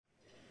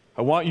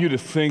I want you to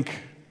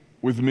think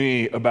with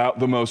me about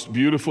the most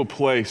beautiful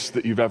place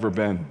that you've ever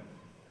been.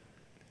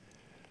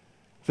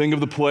 Think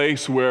of the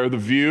place where the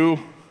view,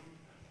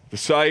 the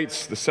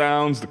sights, the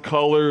sounds, the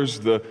colors,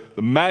 the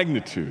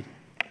magnitude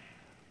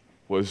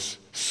was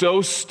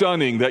so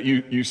stunning that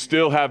you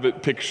still have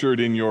it pictured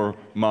in your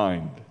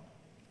mind.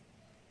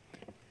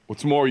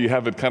 What's more, you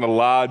have it kind of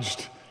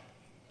lodged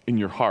in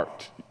your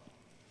heart.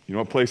 You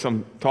know what place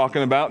I'm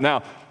talking about?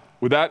 Now,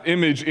 with that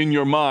image in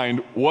your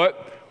mind,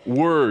 what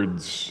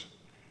words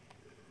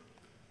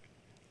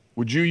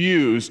would you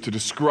use to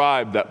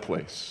describe that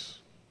place?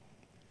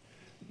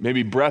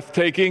 Maybe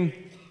breathtaking,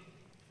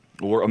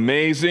 or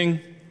amazing,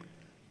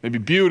 maybe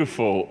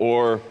beautiful,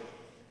 or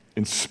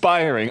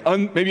inspiring,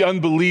 maybe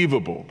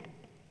unbelievable.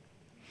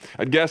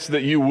 I'd guess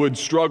that you would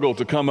struggle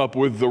to come up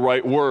with the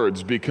right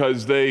words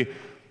because they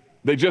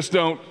just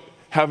don't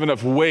have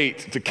enough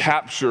weight to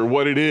capture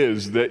what it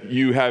is that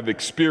you have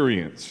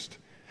experienced.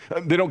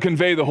 They don't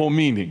convey the whole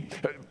meaning.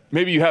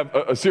 Maybe you have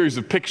a series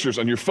of pictures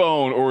on your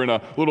phone or in a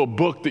little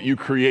book that you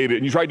created,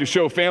 and you tried to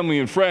show family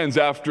and friends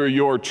after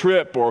your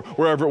trip or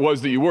wherever it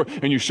was that you were,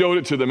 and you showed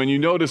it to them, and you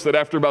noticed that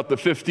after about the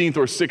 15th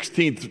or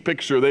 16th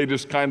picture, they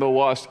just kind of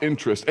lost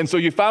interest. And so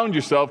you found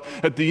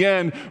yourself at the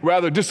end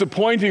rather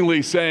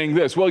disappointingly saying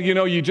this, well,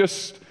 you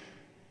just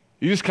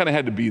kind of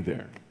had to be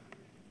there.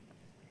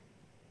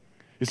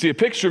 You see, a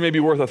picture may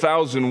be worth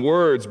 1,000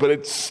 words, but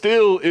it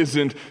still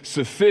isn't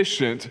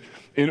sufficient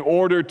in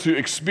order to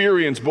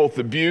experience both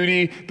the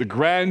beauty, the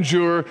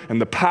grandeur,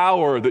 and the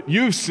power that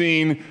you've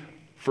seen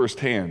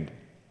firsthand.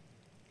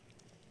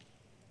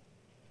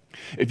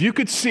 If you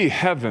could see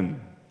heaven,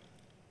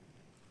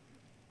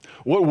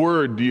 what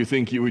word do you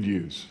think you would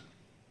use?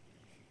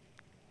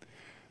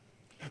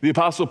 The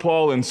Apostle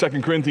Paul in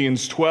 2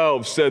 Corinthians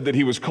 12 said that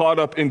he was caught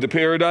up into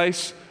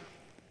paradise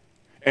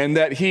and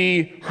that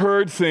he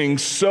heard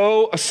things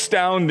so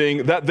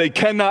astounding that they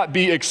cannot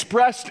be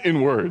expressed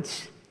in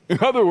words.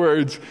 In other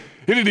words,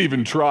 he didn't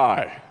even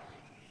try.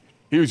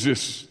 There's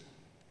just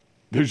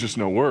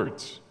no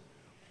words.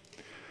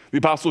 The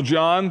Apostle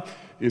John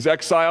is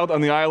exiled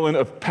on the island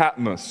of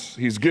Patmos.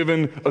 He's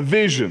given a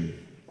vision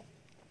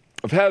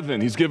of heaven.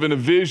 He's given a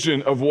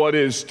vision of what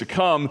is to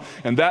come,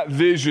 and that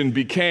vision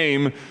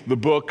became the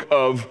book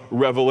of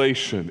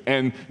Revelation.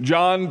 And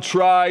John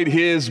tried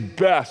his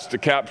best to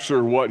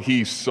capture what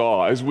he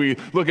saw. As we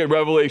look at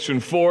Revelation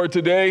 4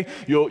 today,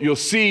 you'll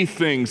see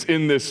things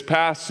in this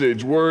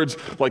passage, words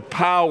like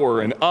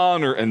power and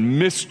honor and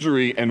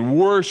mystery and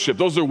worship.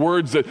 Those are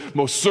words that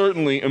most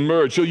certainly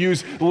emerge. He'll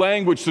use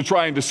language to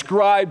try and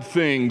describe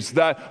things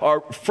that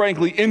are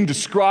frankly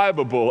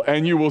indescribable,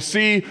 and you will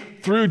see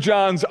through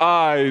John's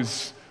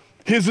eyes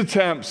his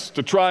attempts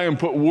to try and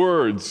put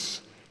words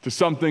to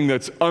something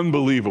that's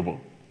unbelievable.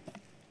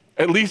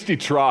 At least he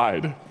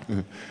tried.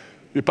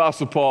 The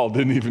Apostle Paul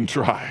didn't even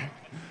try.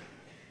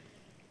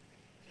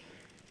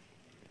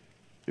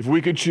 If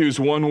we could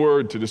choose one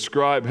word to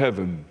describe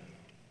heaven,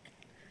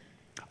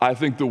 I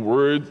think the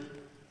word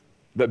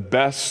that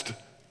best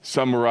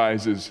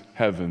summarizes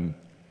heaven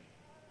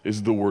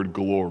is the word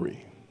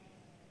glory.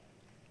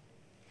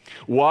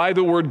 Why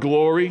the word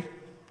glory?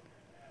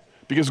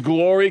 Because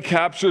glory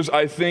captures,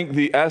 I think,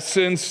 the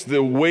essence,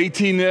 the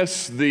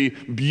weightiness, the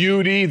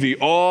beauty, the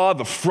awe,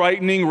 the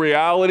frightening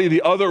reality,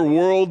 the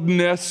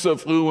otherworldness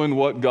of who and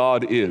what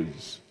God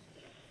is.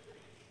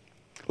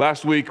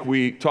 Last week,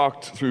 we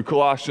talked through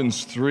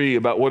Colossians 3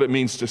 about what it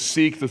means to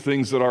seek the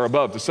things that are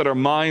above, to set our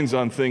minds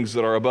on things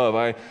that are above.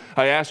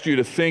 I asked you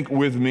to think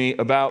with me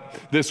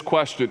about this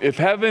question. If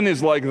heaven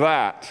is like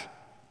that,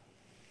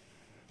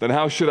 then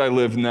how should I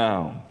live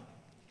now?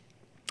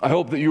 I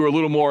hope that you were a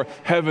little more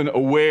heaven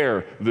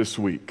aware this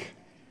week.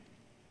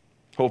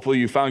 Hopefully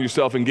you found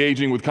yourself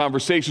engaging with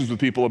conversations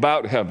with people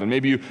about heaven.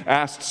 Maybe you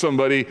asked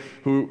somebody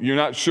who you're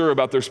not sure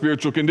about their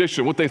spiritual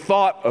condition, what they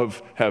thought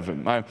of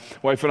heaven. My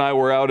wife and I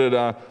were out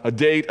at a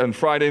date on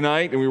Friday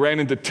night, and we ran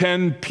into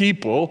 10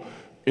 people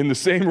in the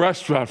same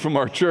restaurant from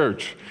our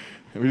church.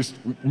 And we just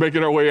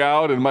making our way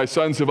out, and my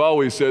sons have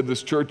always said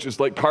this church is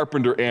like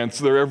carpenter ants.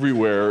 They're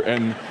everywhere,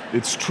 and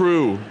it's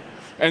true.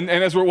 And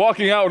as we're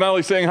walking out, we're not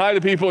only saying hi to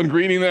people and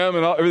greeting them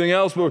and everything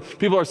else, but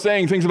people are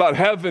saying things about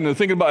heaven and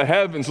thinking about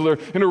heaven. So they're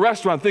in a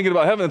restaurant thinking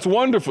about heaven. It's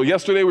wonderful.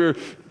 Yesterday we were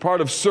part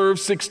of Serve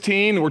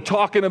 16, and we're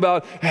talking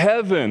about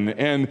heaven.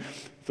 And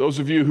those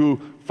of you who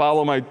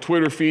follow my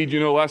Twitter feed,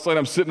 last night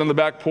I'm sitting on the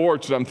back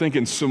porch and I'm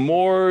thinking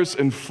s'mores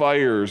and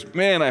fires.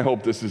 Man, I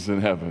hope this is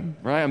in heaven,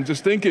 right? I'm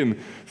just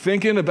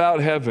thinking about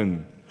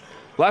heaven.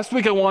 Last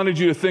week I wanted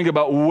you to think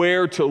about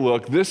where to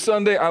look. This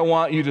Sunday I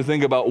want you to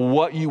think about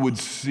what you would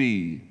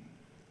see.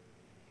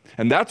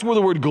 And that's where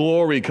the word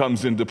glory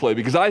comes into play,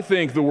 because I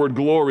think the word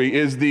glory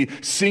is the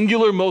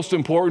singular most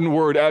important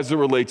word as it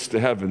relates to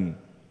heaven.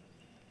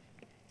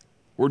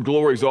 Word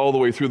glory is all the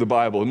way through the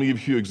Bible. Let me give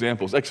you a few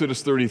examples.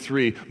 Exodus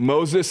 33,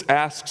 Moses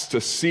asks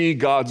to see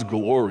God's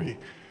glory.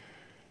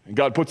 And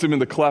God puts him in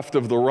the cleft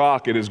of the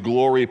rock, and his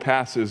glory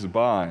passes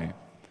by.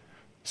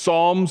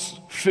 Psalms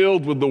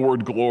filled with the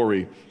word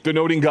glory,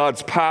 denoting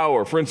God's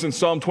power. For instance,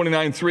 Psalm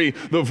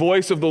 29:3, the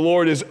voice of the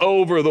Lord is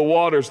over the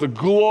waters. The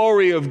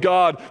glory of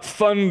God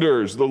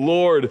thunders, the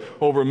Lord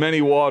over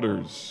many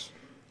waters.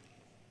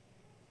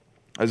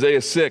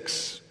 Isaiah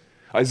 6,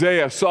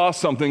 Isaiah saw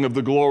something of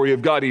the glory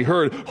of God. He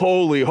heard,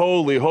 holy,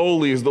 holy,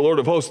 holy is the Lord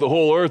of hosts. The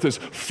whole earth is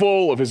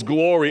full of his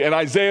glory. And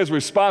Isaiah's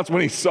response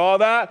when he saw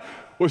that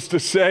was to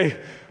say,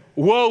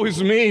 woe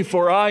is me,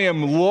 for I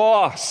am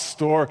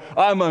lost, or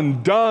I'm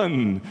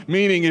undone.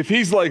 Meaning, if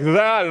he's like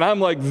that and I'm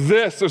like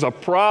this, there's a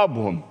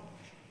problem.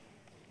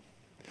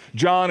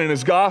 John in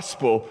his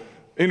gospel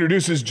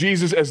introduces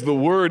Jesus as the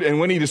Word, and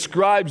when he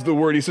describes the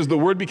Word, he says the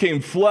Word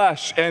became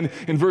flesh, and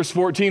in verse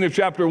 14 of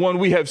chapter 1,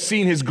 we have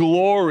seen his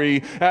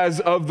glory as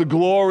of the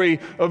glory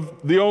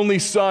of the only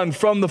Son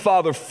from the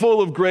Father,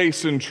 full of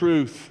grace and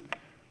truth.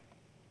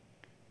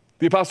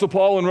 The Apostle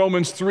Paul in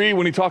Romans 3,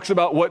 when he talks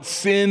about what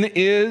sin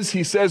is,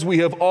 he says we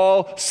have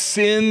all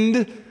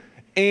sinned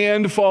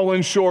and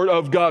fallen short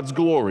of God's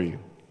glory.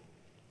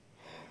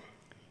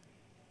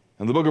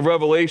 And the book of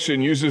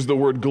Revelation uses the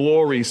word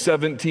glory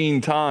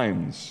 17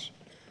 times.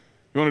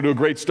 You want to do a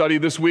great study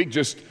this week?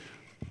 Just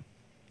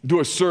do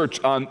a search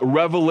on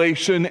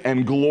revelation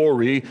and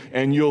glory,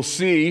 and you'll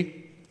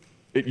see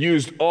it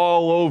used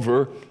all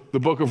over the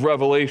book of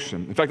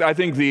Revelation. In fact, I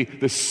think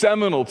the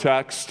seminal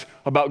text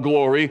about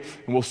glory,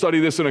 and we'll study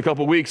this in a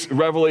couple weeks,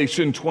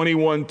 Revelation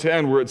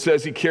 21:10, where it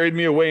says, he carried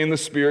me away in the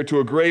Spirit to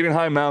a great and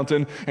high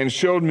mountain and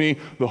showed me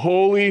the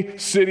holy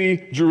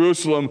city,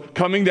 Jerusalem,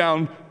 coming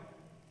down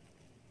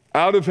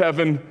out of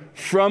heaven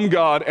from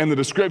God, and the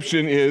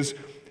description is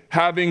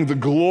having the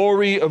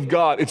glory of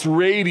God, its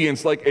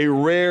radiance like a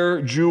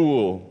rare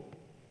jewel.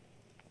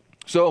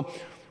 So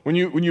when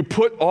you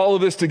put all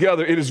of this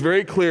together, it is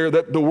very clear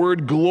that the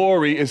word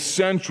glory is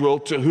central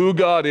to who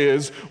God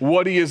is,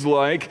 what he is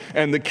like,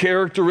 and the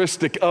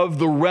characteristic of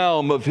the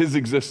realm of his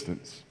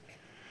existence.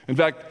 In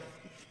fact,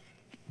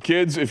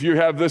 kids, if you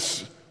have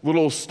this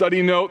little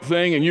study note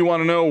thing and you want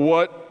to know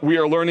what we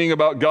are learning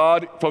about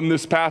God from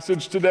this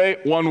passage today,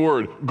 one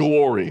word,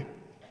 glory.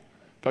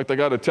 In fact, I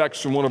got a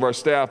text from one of our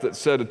staff that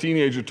said a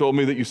teenager told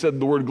me that you said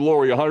the word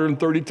glory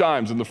 130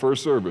 times in the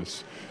first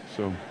service.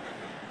 So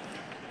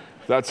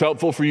that's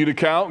helpful for you to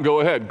count.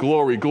 Go ahead.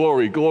 Glory,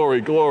 glory, glory,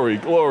 glory,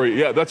 glory.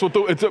 Yeah, that's what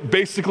it's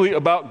basically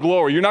about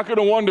glory. You're not going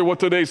to wonder what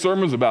today's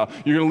sermon's about.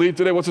 You're going to leave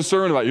today, what's the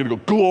sermon about? You're going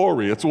to go,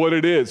 glory. That's what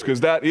it is, because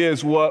that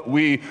is what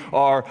we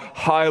are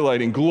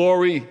highlighting.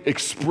 Glory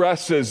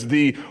expresses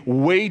the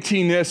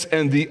weightiness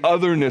and the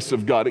otherness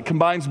of God. It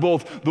combines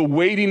both the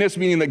weightiness,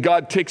 meaning that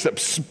God takes up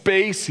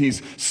space.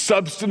 He's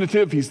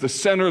substantive. He's the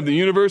center of the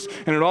universe.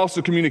 And it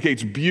also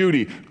communicates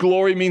beauty.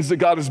 Glory means that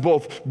God is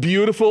both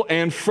beautiful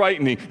and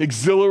frightening,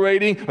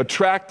 exhilarating,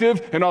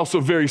 attractive, and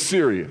also very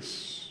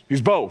serious.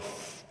 He's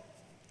both.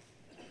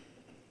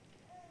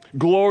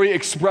 Glory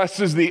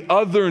expresses the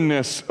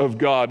otherness of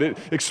God. It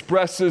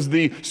expresses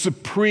the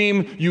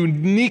supreme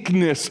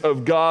uniqueness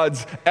of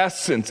God's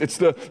essence. It's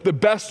the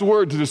best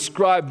word to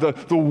describe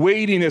the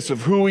weightiness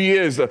of who he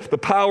is, the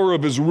power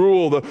of his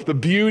rule, the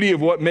beauty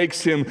of what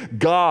makes him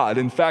God.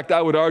 In fact,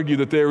 I would argue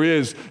that there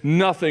is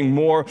nothing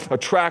more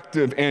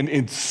attractive and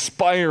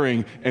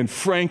inspiring and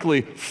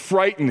frankly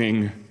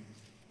frightening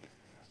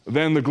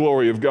than the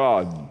glory of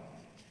God.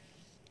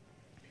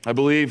 I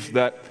believe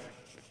that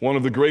one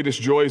of the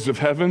greatest joys of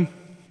heaven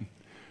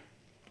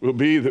will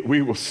be that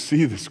we will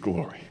see this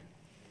glory.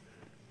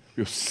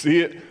 We'll see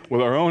it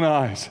with our own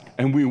eyes,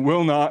 and we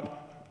will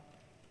not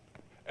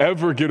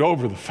ever get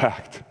over the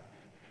fact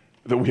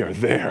that we are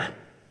there.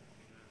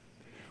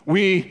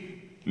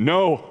 We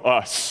know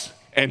us,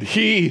 and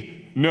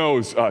he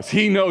knows us.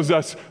 He knows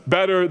us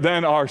better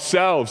than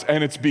ourselves,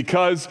 and it's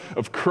because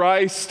of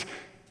Christ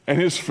and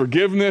his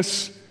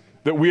forgiveness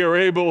that we are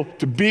able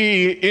to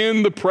be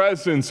in the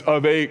presence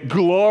of a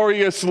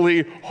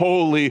gloriously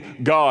holy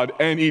God.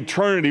 And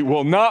eternity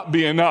will not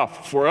be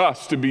enough for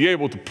us to be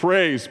able to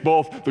praise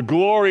both the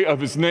glory of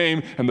his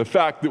name and the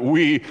fact that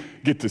we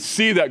get to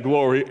see that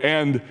glory,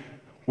 and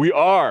we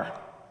are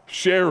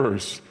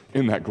sharers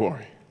in that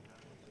glory.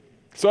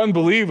 It's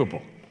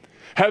unbelievable.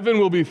 Heaven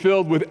will be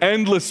filled with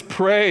endless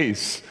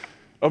praise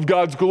of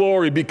God's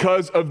glory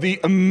because of the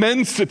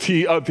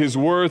immensity of his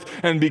worth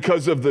and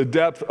because of the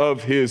depth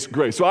of his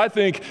grace. So I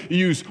think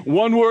you use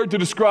one word to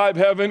describe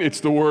heaven, it's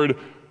the word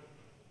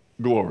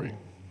glory.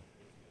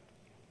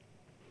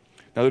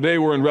 Now today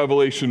we're in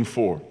Revelation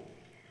 4.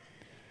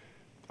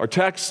 Our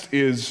text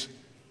is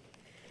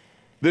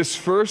this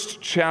first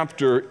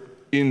chapter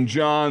in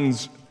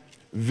John's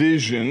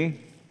vision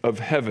of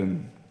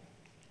heaven.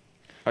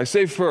 I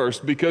say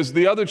first because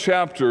the other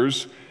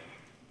chapters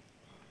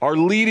are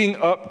leading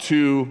up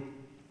to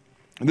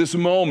this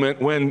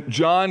moment when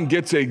John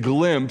gets a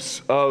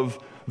glimpse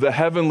of the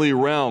heavenly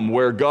realm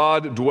where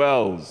God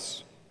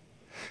dwells.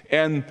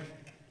 And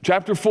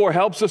chapter 4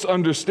 helps us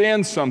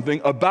understand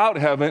something about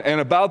heaven and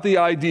about the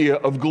idea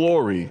of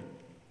glory.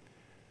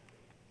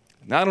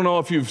 Now, I don't know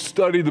if you've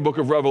studied the book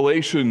of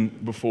Revelation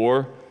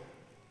before.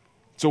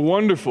 It's a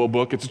wonderful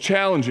book. It's a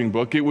challenging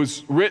book. It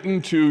was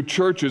written to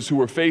churches who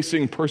were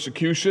facing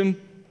persecution.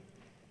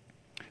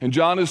 And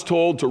John is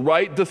told to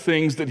write the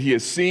things that he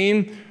has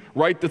seen,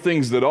 write the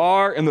things that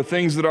are, and the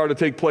things that are to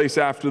take place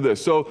after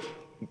this. So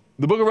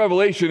the book of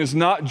Revelation is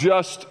not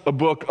just a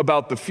book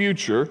about the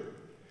future.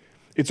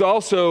 It's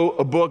also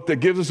a book that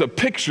gives us a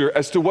picture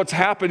as to what's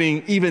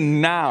happening even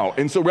now.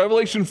 And so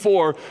Revelation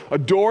 4, a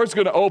door is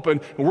going to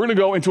open, and we're going to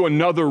go into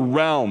another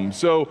realm.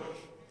 So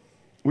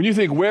when you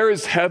think, where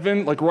is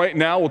heaven? Like right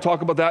now, we'll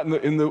talk about that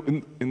in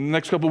the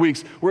next couple of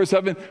weeks. Where is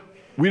heaven?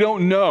 We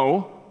don't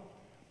know.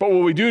 But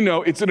what we do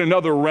know, it's in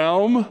another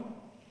realm.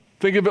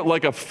 Think of it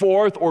like a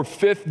fourth or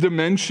fifth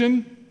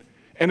dimension.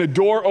 And a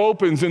door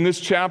opens in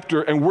this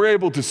chapter, and we're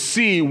able to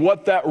see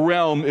what that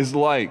realm is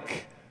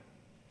like.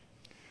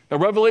 Now,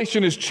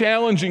 Revelation is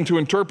challenging to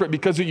interpret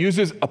because it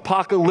uses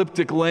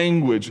apocalyptic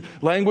language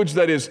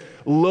that is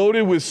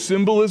loaded with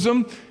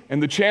symbolism.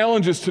 And the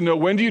challenge is to know,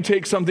 when do you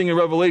take something in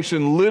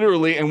Revelation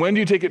literally, and when do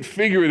you take it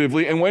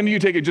figuratively, and when do you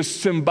take it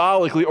just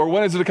symbolically, or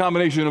when is it a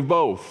combination of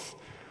both?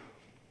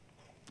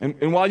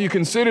 And while you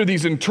consider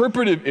these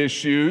interpretive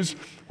issues,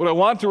 what I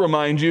want to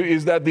remind you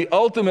is that the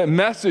ultimate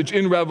message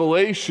in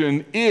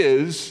Revelation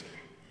is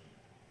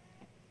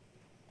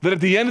that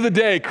at the end of the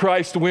day,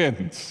 Christ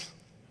wins.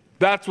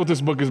 That's what this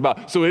book is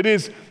about. So it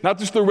is not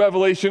just the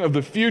revelation of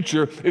the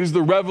future, it is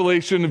the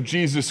revelation of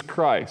Jesus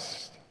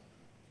Christ.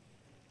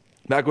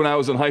 Back when I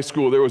was in high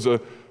school, there was a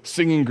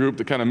singing group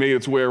that kind of made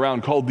its way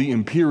around called the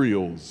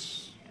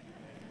Imperials.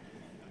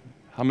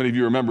 How many of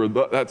you remember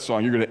that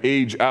song? You're going to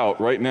age out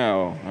right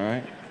now, all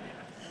right?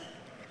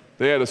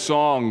 They had a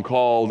song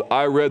called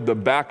I Read the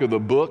Back of the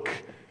Book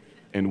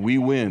and We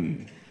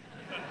Win.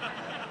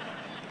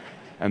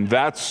 And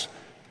that's,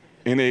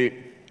 in a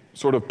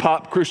sort of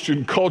pop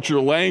Christian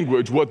culture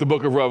language, what the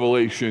book of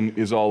Revelation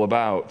is all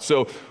about.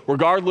 So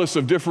regardless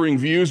of differing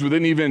views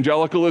within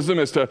evangelicalism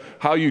as to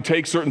how you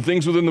take certain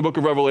things within the book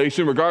of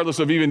Revelation, regardless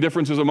of even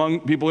differences among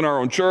people in our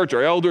own church,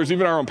 our elders,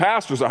 even our own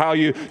pastors, of how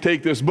you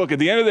take this book, at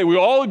the end of the day, we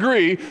all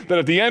agree that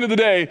at the end of the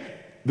day,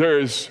 there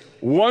is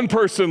one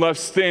person left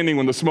standing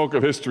when the smoke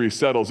of history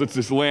settles. It's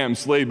this lamb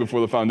slain before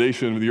the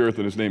foundation of the earth,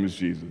 and his name is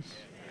Jesus.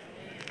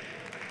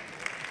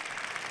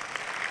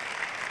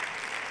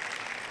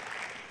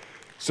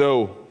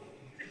 So,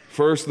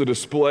 first, the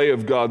display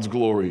of God's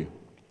glory.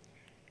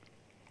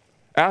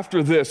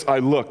 After this, I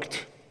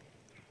looked,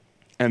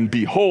 and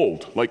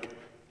behold, like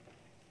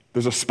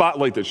there's a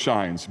spotlight that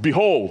shines.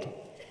 Behold,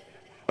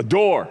 a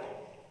door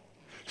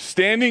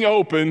standing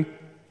open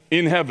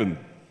in heaven.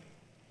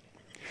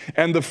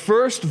 And the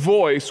first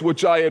voice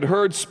which I had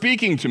heard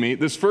speaking to me,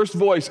 this first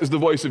voice is the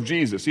voice of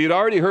Jesus. He had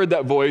already heard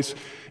that voice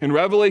in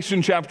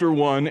Revelation chapter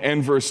 1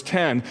 and verse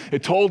 10.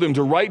 It told him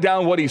to write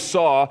down what he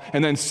saw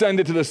and then send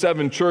it to the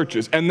 7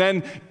 churches. And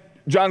then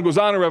John goes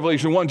on in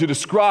Revelation 1 to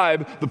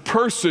describe the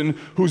person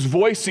whose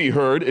voice he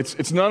heard.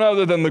 It's none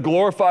other than the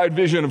glorified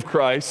vision of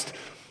Christ.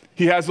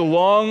 He has a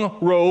long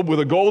robe with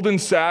a golden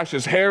sash.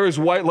 His hair is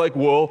white like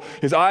wool.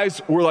 His eyes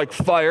were like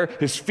fire.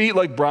 His feet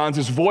like bronze.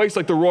 His voice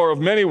like the roar of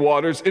many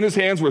waters. In his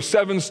hands were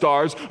 7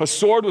 stars. A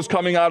sword was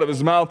coming out of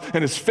his mouth,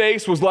 and his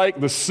face was like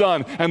the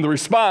sun. And the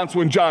response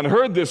when John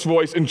heard this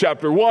voice in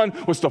chapter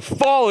 1 was to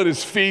fall at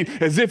his feet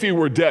as if he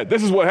were dead.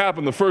 This is what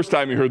happened the first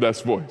time he heard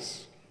that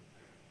voice.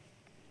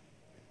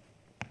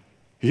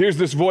 He hears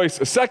this voice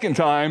a second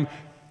time,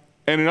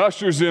 and it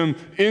ushers him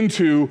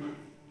into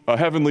a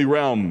heavenly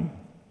realm.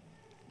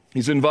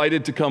 He's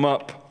invited to come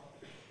up.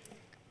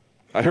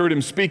 I heard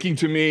him speaking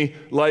to me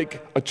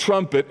like a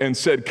trumpet and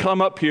said,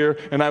 "Come up here,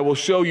 and I will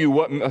show you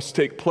what must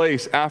take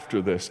place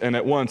after this." And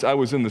at once I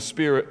was in the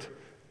Spirit.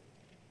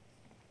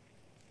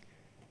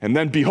 And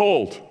then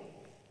behold,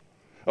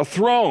 a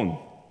throne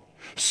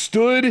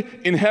stood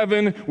in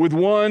heaven with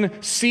one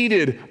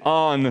seated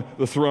on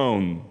the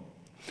throne.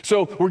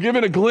 So we're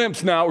given a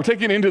glimpse now. We're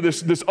taken into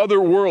this other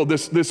world,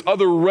 this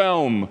other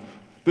realm.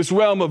 This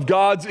realm of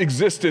God's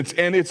existence,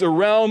 and it's a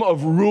realm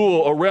of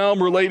rule, a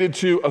realm related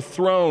to a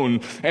throne.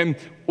 And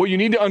what you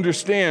need to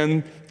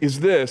understand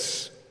is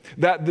this,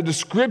 that the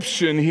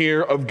description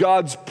here of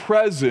God's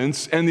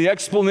presence and the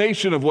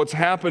explanation of what's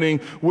happening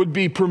would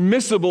be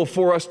permissible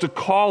for us to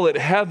call it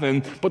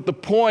heaven, but the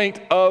point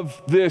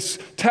of this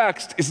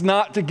text is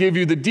not to give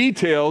you the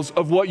details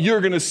of what you're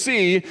going to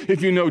see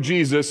if you know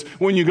Jesus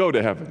when you go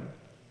to heaven.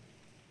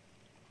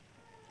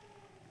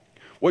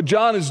 What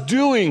John is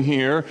doing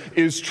here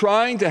is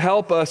trying to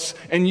help us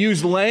and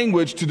use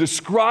language to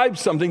describe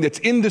something that's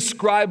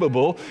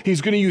indescribable. He's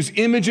going to use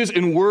images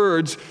and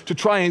words to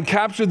try and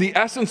capture the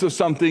essence of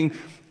something,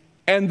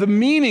 and the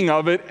meaning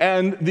of it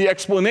and the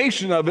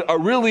explanation of it are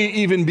really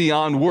even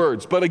beyond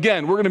words. But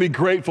again, we're going to be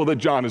grateful that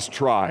John has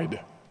tried.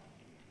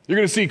 You're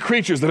going to see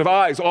creatures that have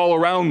eyes all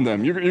around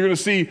them. You're going to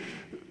see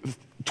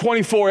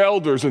 24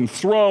 elders and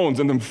thrones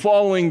and them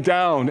falling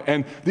down,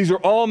 and these are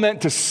all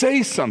meant to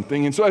say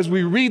something. And so as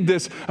we read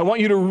this, I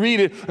want you to read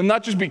it and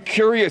not just be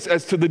curious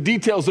as to the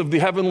details of the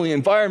heavenly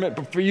environment,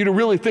 but for you to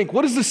really think,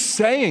 what is this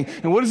saying?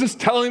 And what is this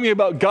telling me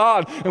about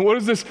God? And what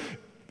is this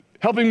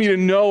helping me to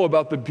know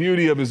about the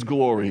beauty of his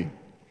glory?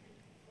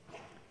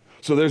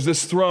 So there's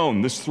this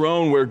throne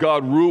where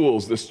God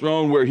rules, this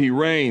throne where he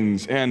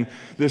reigns, and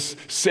this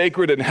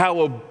sacred and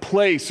hallowed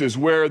place is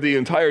where the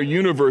entire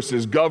universe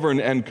is governed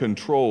and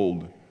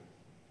controlled.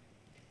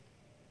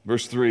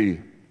 Verse 3.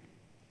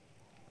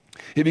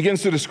 He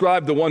begins to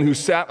describe the one who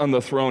sat on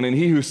the throne, and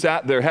he who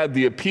sat there had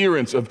the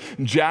appearance of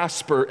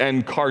jasper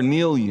and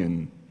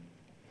carnelian.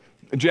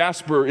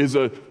 Jasper is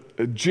a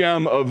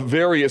gem of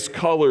various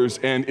colors,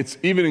 and it's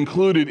even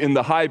included in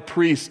the high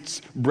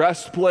priest's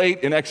breastplate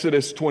in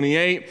Exodus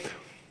 28.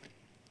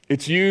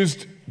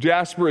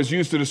 Jasper is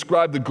used to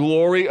describe the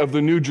glory of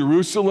the New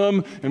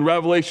Jerusalem in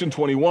Revelation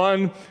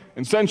 21.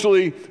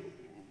 Essentially,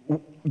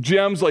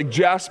 gems like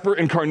jasper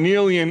and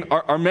carnelian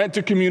are meant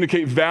to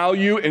communicate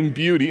value and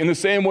beauty in the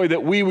same way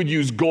that we would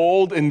use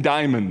gold and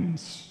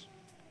diamonds.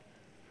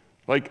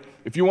 Like,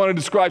 if you want to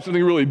describe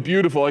something really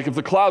beautiful, like if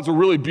the clouds were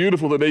really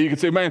beautiful today, you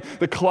could say, man,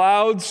 the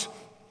clouds,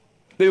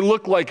 they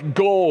look like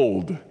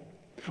gold.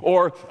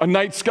 Or a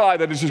night sky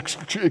that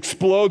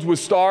explodes with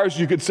stars,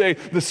 you could say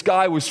the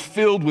sky was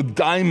filled with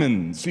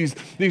diamonds.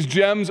 These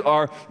gems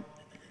are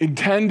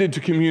intended to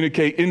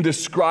communicate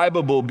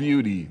indescribable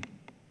beauty.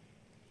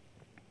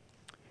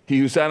 He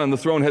who sat on the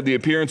throne had the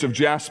appearance of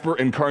jasper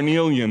and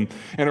carnelian,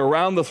 and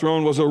around the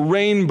throne was a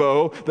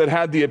rainbow that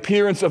had the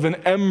appearance of an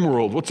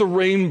emerald. What's a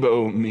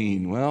rainbow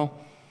mean? Well,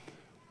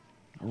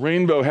 a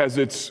rainbow has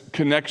its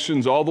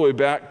connections all the way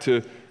back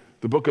to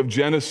the book of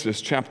Genesis,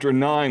 chapter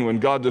 9, when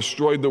God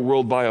destroyed the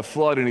world by a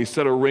flood, and he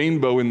set a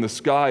rainbow in the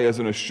sky as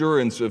an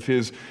assurance of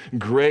his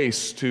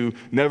grace to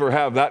never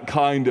have that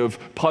kind of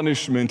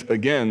punishment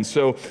again.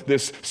 So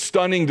this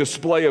stunning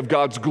display of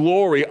God's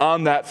glory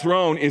on that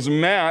throne is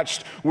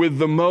matched with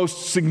the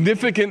most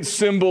significant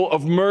symbol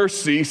of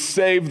mercy,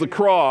 save the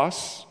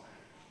cross,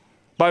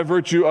 by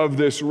virtue of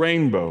this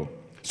rainbow.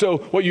 So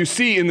what you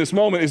see in this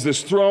moment is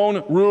this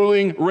throne,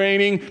 ruling,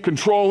 reigning,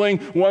 controlling,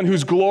 one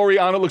whose glory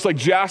on it looks like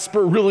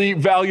jasper, really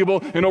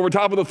valuable, and over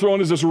top of the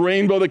throne is this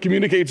rainbow that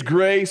communicates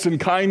grace and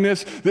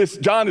kindness.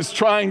 John is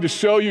trying to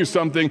show you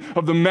something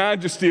of the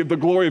majesty of the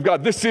glory of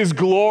God. This is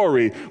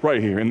glory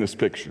right here in this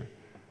picture.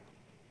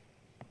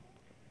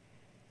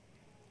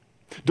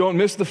 Don't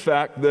miss the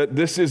fact that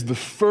this is the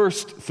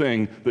first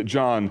thing that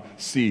John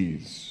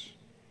sees.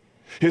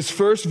 His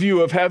first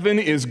view of heaven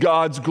is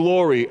God's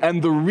glory.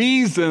 And the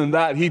reason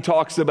that he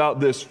talks about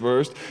this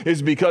first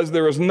is because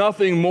there is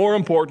nothing more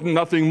important,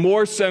 nothing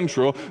more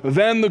central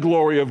than the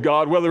glory of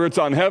God, whether it's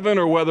on heaven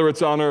or whether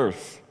it's on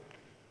earth.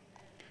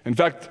 In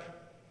fact,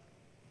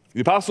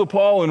 the Apostle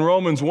Paul in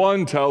Romans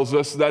 1 tells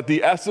us that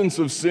the essence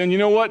of sin, you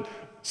know what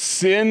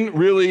sin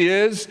really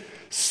is?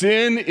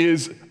 Sin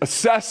is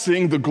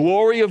assessing the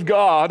glory of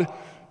God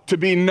to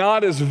be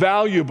not as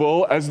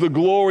valuable as the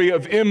glory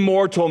of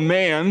immortal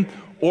man,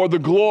 or the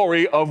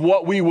glory of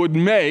what we would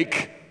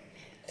make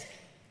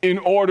in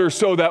order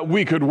so that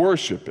we could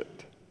worship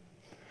it.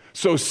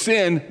 So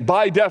sin,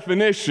 by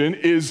definition,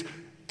 is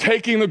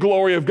taking the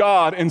glory of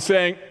God and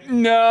saying,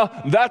 no,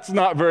 that's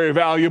not very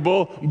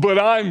valuable, but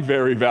I'm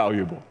very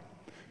valuable.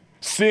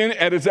 Sin,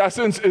 at its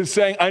essence, is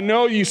saying, I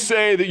know you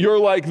say that you're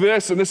like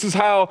this, and this is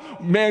how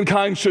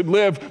mankind should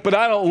live, but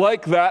I don't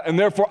like that, and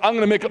therefore I'm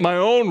going to make up my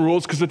own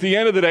rules, because at the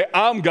end of the day,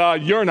 I'm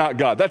God, you're not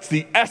God. That's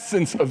the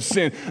essence of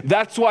sin.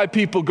 That's why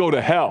people go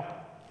to hell.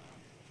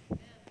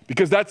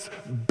 Because that's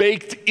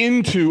baked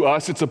into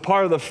us. It's a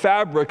part of the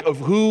fabric of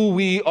who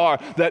we are,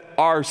 that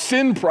our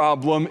sin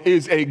problem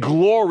is a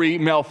glory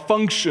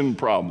malfunction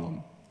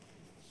problem.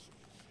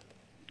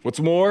 What's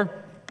more,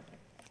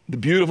 the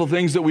beautiful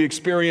things that we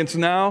experience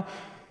now,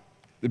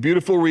 the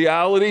beautiful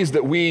realities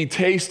that we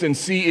taste and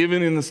see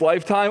even in this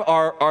lifetime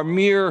are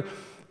mere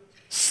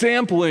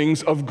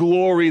samplings of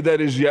glory that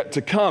is yet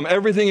to come.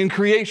 Everything in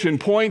creation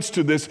points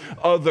to this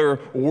other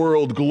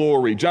world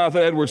glory.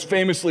 Jonathan Edwards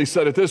famously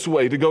said it this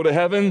way: to go to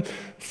heaven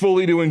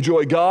fully to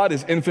enjoy God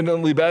is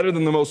infinitely better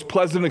than the most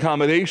pleasant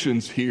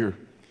accommodations here.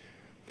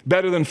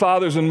 Better than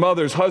fathers and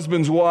mothers,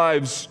 husbands,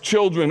 wives,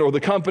 children, or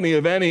the company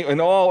of any and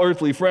all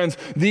earthly friends.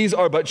 These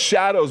are but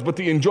shadows, but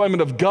the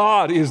enjoyment of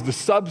God is the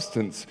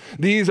substance.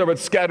 These are but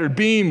scattered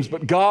beams,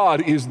 but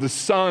God is the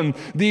sun.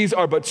 These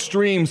are but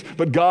streams,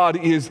 but God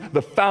is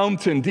the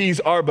fountain. These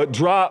are but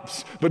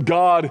drops, but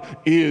God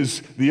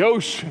is the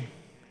ocean.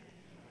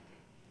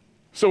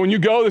 So when you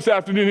go this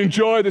afternoon,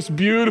 enjoy this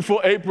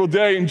beautiful April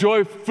day.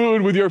 Enjoy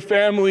food with your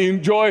family.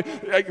 Enjoy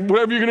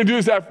whatever you're going to do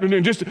this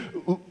afternoon.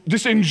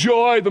 Just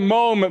enjoy the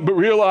moment, but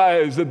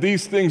realize that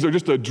these things are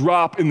just a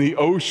drop in the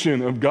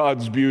ocean of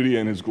God's beauty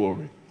and his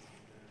glory.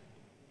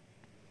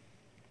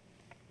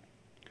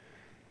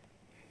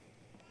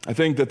 I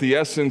think that the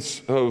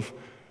essence of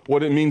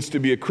what it means to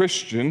be a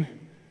Christian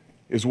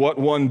is what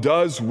one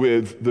does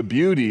with the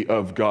beauty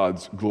of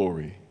God's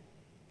glory.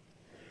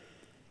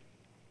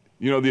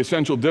 You know, the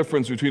essential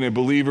difference between a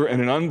believer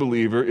and an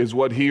unbeliever is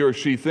what he or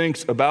she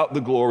thinks about the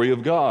glory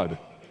of God.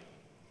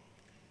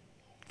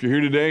 If you're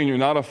here today and you're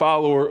not a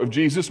follower of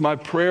Jesus, my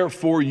prayer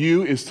for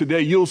you is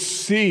today you'll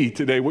see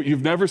today what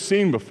you've never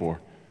seen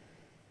before.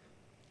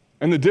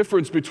 And the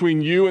difference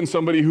between you and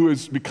somebody who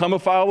has become a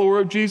follower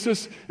of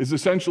Jesus is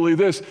essentially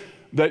this: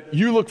 that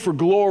you look for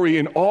glory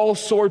in all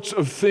sorts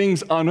of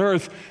things on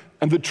earth,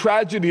 and the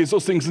tragedy is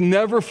those things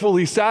never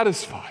fully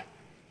satisfy.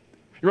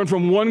 You run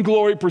from one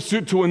glory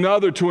pursuit to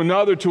another, to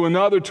another, to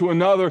another, to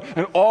another,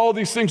 and all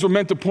these things were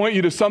meant to point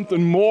you to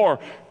something more.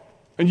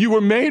 And you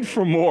were made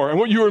for more. And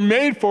what you were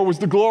made for was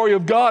the glory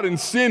of God, and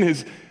sin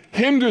has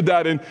hindered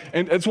that. And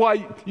that's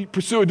why you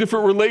pursue a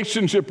different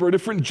relationship or a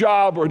different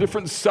job or a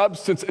different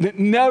substance, and it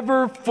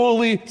never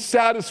fully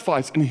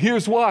satisfies. And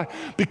here's why.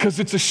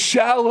 Because it's a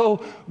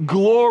shallow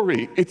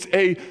glory. It's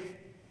a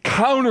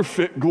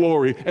counterfeit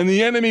glory. And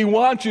the enemy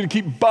wants you to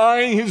keep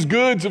buying his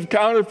goods of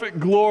counterfeit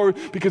glory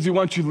because he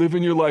wants you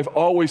living your life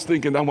always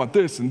thinking, I want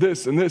this and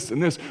this and this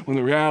and this, when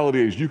the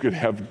reality is you could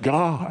have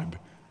God.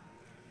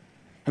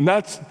 And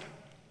that's,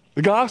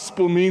 the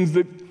gospel means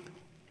that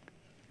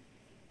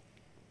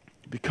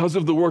because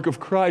of the work of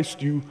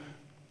Christ, you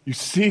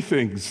see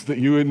things that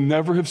you would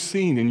never have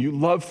seen, and you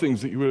love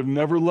things that you would have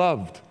never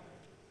loved.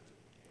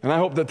 And I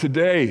hope that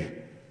today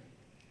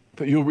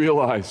that you'll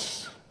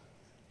realize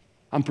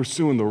I'm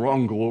pursuing the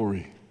wrong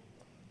glory.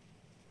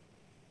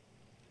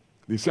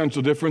 The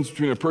essential difference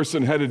between a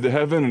person headed to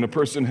heaven and a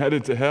person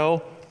headed to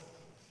hell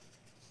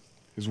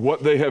is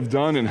what they have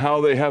done and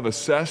how they have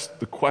assessed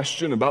the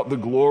question about the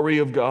glory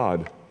of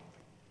God.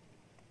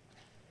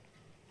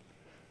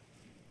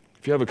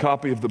 If you have a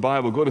copy of the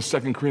Bible, go to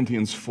 2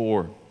 Corinthians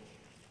 4.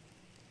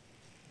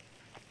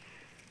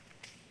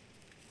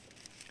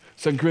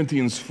 2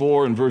 Corinthians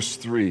 4 and verse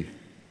 3.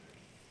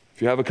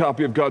 If you have a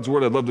copy of God's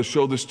Word, I'd love to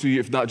show this to you.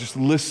 If not, just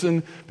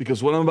listen,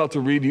 because what I'm about to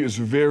read to you is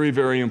very,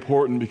 very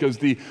important, because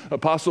the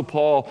Apostle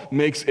Paul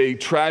makes a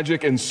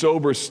tragic and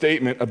sober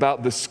statement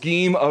about the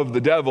scheme of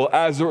the devil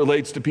as it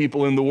relates to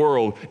people in the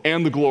world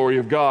and the glory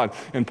of God.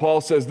 And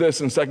Paul says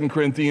this in 2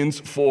 Corinthians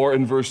 4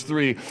 and verse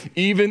 3,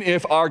 even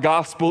if our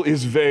gospel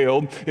is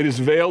veiled, it is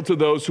veiled to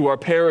those who are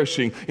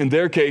perishing. In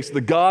their case,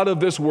 the God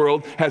of this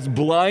world has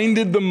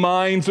blinded the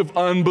minds of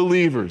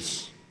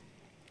unbelievers.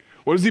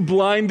 What has he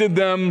blinded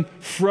them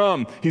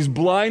from? He's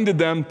blinded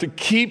them to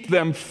keep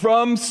them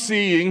from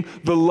seeing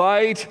the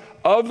light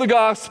of the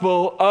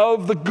gospel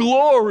of the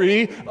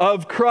glory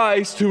of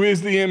Christ, who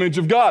is the image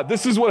of God.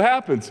 This is what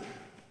happens.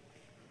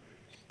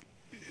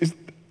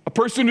 A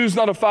person who's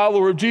not a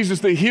follower of Jesus,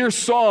 they hear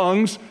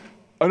songs,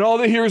 and all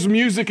they hear is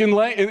music and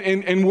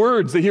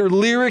words. They hear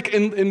lyric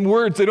and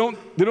words. They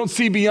don't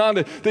see beyond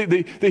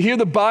it. They hear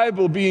the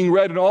Bible being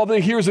read, and all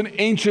they hear is an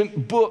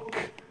ancient book.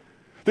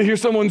 They hear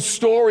someone's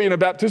story in a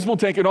baptismal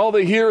tank, and all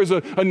they hear is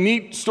a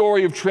neat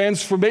story of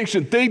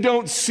transformation. They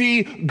don't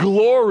see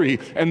glory.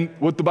 And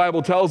what the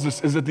Bible tells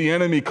us is that the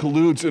enemy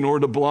colludes in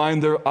order to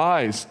blind their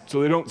eyes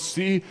so they don't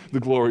see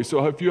the glory.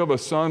 So if you have a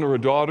son or a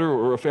daughter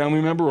or a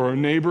family member or a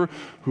neighbor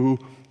who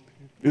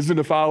isn't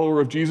a follower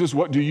of Jesus,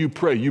 what do you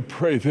pray? You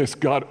pray this: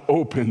 God,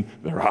 open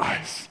their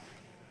eyes.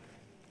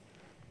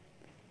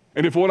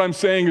 And if what I'm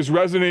saying is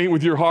resonating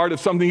with your heart, if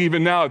something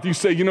even now, if you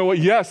say, you know what,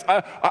 yes,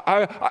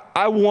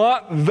 I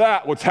want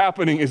that, what's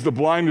happening is the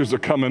blinders are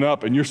coming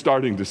up and you're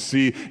starting to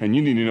see, and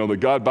you need to know that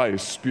God by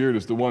his Spirit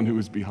is the one who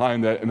is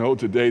behind that. And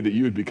today that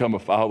you would become a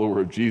follower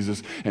of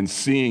Jesus, and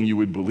seeing you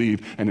would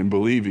believe, and in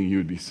believing you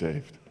would be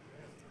saved.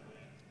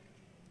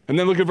 And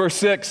then look at verse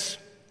 6.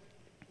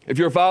 If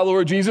you're a follower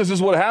of Jesus, this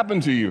is what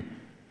happened to you.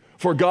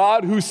 For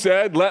God, who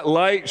said, let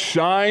light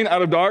shine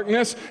out of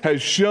darkness,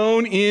 has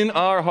shone in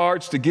our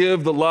hearts to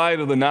give the light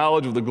of the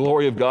knowledge of the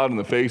glory of God in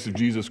the face of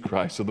Jesus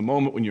Christ. So the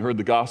moment when you heard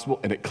the gospel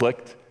and it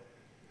clicked,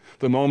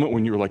 the moment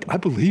when you were like, I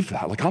believe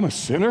that, like I'm a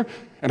sinner,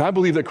 and I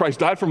believe that Christ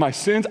died for my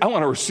sins, I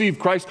want to receive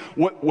Christ.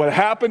 What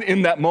happened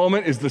in that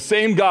moment is the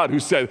same God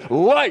who said,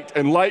 light,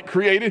 and light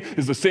created,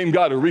 is the same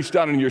God who reached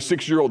down into your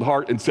 6-year-old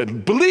heart and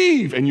said,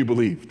 believe, and you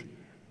believed.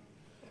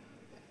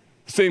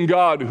 The same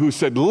God who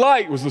said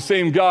light was the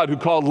same God who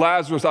called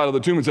Lazarus out of the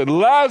tomb and said,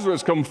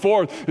 Lazarus, come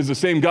forth, is the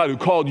same God who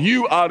called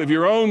you out of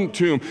your own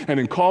tomb. And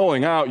in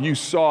calling out, you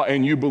saw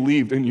and you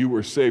believed and you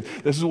were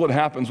saved. This is what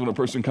happens when a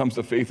person comes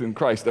to faith in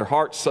Christ. Their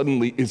heart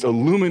suddenly is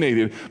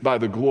illuminated by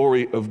the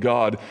glory of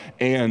God,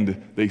 and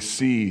they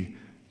see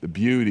the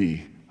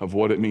beauty of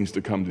what it means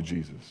to come to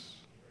Jesus.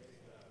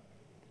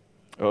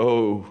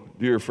 Oh,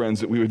 dear friends,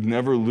 that we would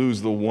never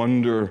lose the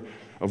wonder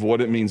of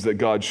what it means that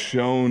God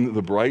shone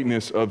the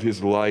brightness of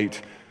his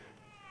light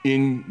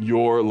in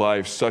your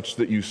life such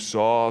that you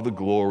saw the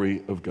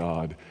glory of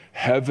God.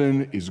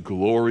 Heaven is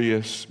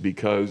glorious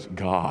because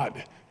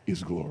God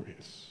is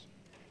glorious.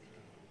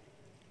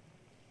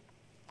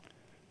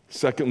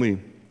 Secondly,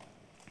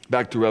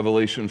 back to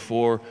Revelation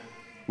 4,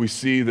 we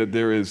see that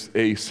there is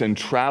a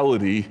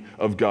centrality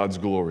of God's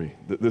glory.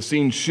 The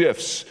scene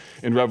shifts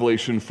in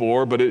Revelation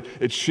 4, but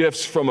it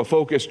shifts from a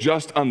focus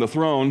just on the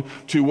throne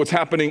to what's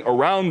happening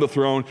around the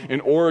throne in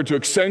order to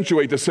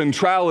accentuate the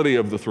centrality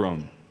of the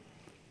throne.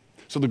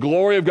 So the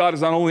glory of God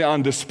is not only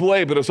on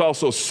display, but it's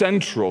also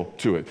central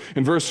to it.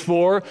 In verse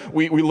 4,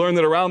 we learn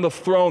that around the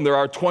throne there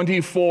are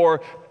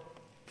 24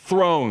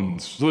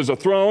 thrones. So there's a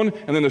throne,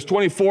 and then there's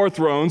 24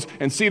 thrones,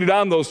 and seated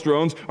on those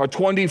thrones are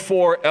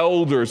 24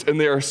 elders, and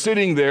they are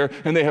sitting there,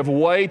 and they have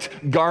white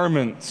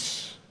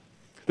garments.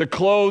 They're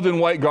clothed in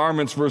white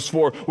garments, verse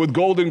 4, with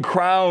golden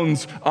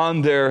crowns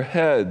on their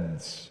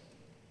heads.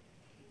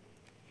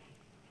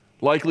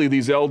 Likely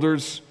these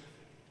elders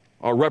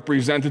are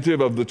representative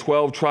of the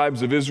 12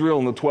 tribes of Israel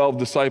and the 12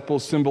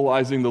 disciples,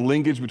 symbolizing the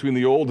linkage between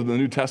the Old and the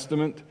New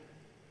Testament.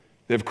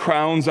 They have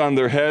crowns on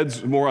their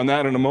heads. More on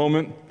that in a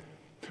moment.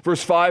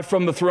 Verse 5,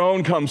 from the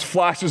throne comes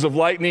flashes of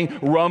lightning,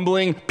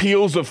 rumbling,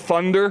 peals of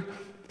thunder,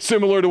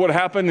 similar to what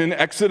happened in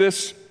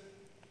Exodus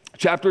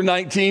chapter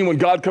 19 when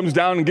God comes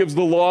down and gives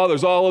the law.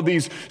 There's all of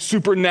these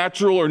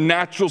supernatural or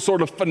natural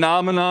sort of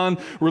phenomenon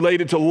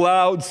related to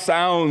loud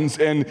sounds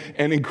and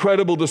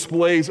incredible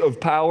displays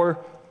of power.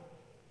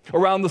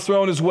 Around the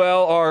throne as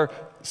well are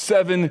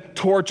 7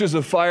 torches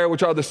of fire,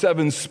 which are the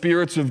 7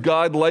 spirits of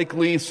God,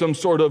 likely some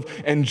sort of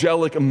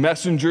angelic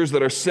messengers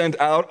that are sent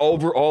out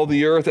over all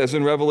the earth, as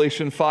in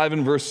Revelation 5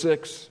 and verse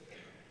 6.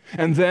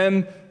 And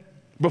then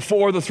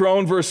before the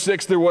throne, verse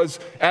 6, there was,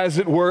 as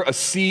it were, a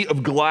sea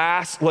of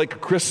glass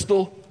like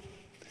crystal.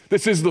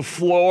 This is the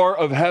floor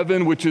of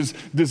heaven, which is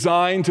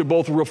designed to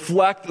both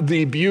reflect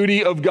the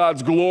beauty of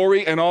God's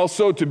glory and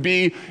also to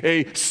be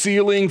a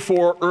ceiling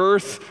for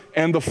earth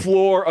and the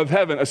floor of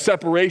heaven, a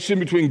separation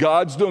between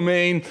God's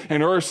domain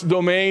and earth's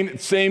domain.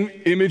 Same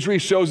imagery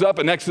shows up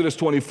in Exodus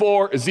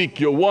 24,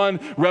 Ezekiel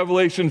 1,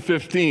 Revelation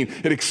 15.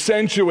 It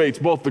accentuates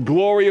both the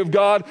glory of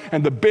God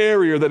and the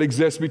barrier that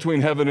exists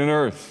between heaven and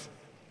earth.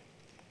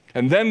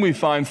 And then we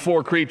find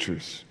 4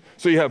 creatures.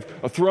 So you have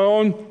a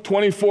throne,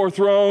 24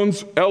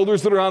 thrones,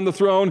 elders that are on the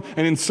throne,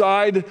 and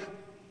inside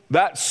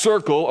that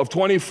circle of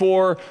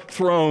 24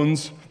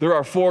 thrones, there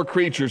are 4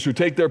 creatures who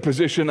take their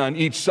position on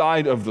each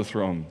side of the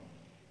throne.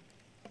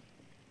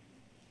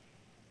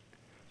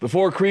 The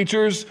 4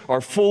 creatures are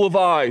full of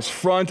eyes,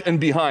 front and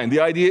behind. The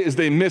idea is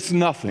they miss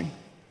nothing.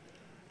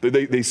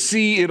 They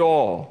see it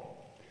all.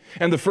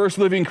 And the first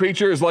living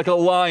creature is like a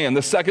lion,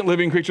 the second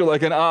living creature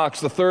like an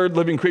ox, the third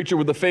living creature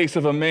with the face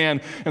of a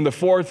man, and the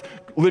fourth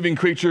living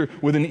creature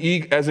with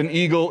as an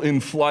eagle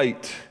in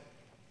flight.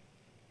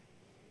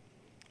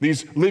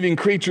 These living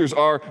creatures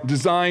are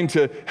designed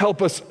to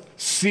help us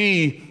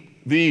see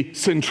the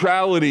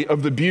centrality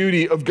of the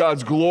beauty of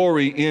God's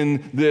glory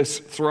in this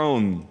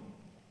throne.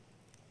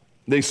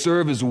 They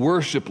serve as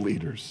worship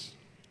leaders.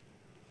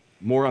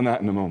 More on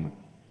that in a moment.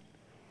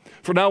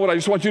 For now, what I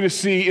just want you to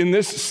see in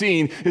this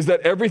scene is that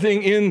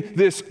everything in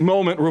this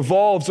moment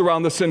revolves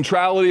around the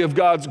centrality of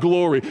God's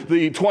glory.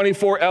 The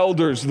 24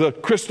 elders, the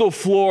crystal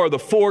floor, the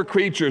 4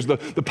 creatures, the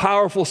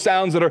powerful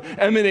sounds that are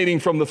emanating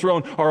from the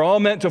throne are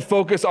all meant to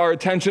focus our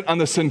attention on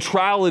the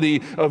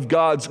centrality of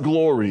God's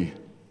glory.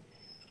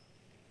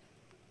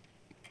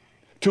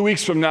 2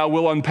 weeks from now,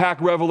 we'll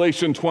unpack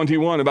Revelation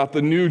 21 about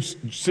the new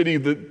city,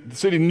 the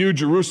city New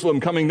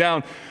Jerusalem coming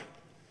down.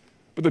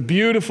 But the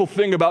beautiful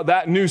thing about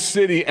that new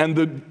city and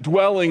the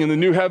dwelling in the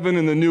new heaven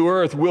and the new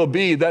earth will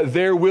be that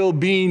there will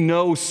be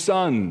no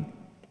sun.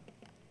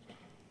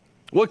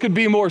 What could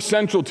be more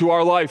central to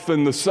our life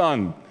than the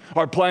sun?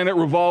 Our planet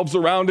revolves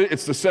around it.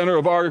 It's the center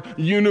of our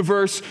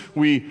universe.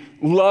 We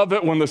love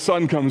it when the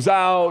sun comes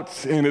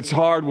out, and it's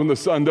hard when the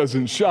sun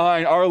doesn't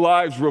shine. Our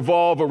lives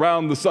revolve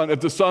around the sun. If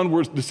the sun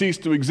were to cease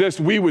to exist,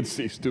 we would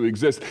cease to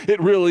exist.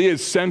 It really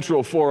is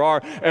central for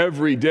our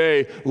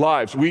everyday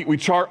lives. We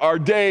chart our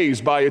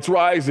days by its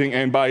rising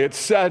and by its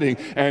setting.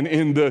 And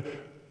in the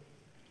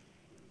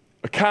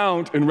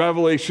account in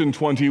Revelation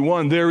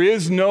 21, there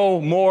is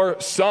no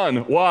more sun.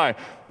 Why?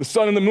 The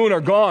sun and the moon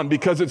are gone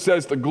because it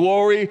says the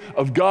glory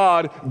of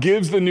God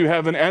gives the new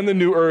heaven and the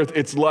new earth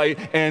its light,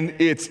 and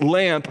its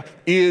lamp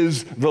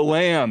is the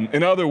Lamb.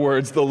 In other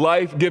words, the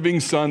life-giving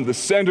sun, the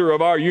center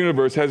of our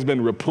universe, has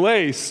been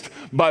replaced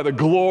by the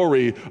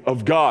glory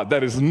of God.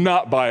 That is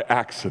not by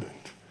accident.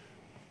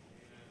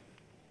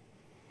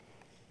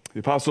 The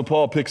Apostle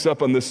Paul picks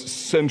up on this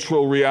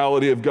central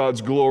reality of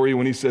God's glory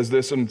when he says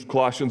this in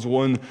Colossians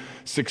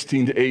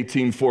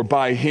 1:16-18, for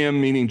by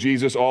him, meaning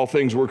Jesus, all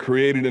things were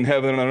created in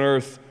heaven and on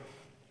earth,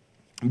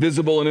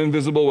 visible and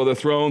invisible, whether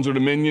thrones or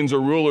dominions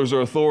or rulers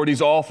or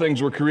authorities, all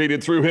things were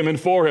created through him and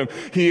for him.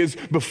 He is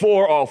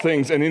before all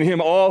things, and in him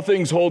all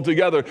things hold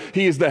together.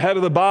 He is the head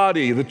of the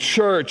body, the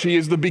church. He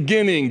is the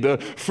beginning, the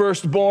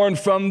firstborn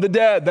from the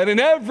dead, that in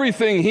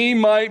everything he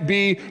might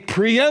be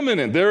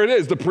preeminent. There it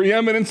is, the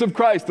preeminence of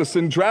Christ, the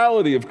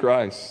centrality of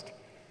Christ.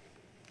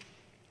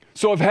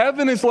 So if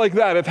heaven is like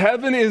that, if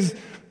heaven is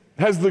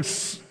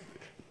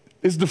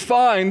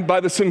defined by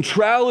the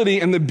centrality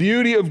and the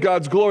beauty of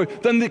God's glory,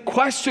 then the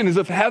question is,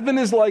 if heaven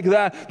is like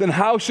that, then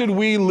how should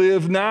we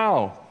live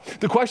now?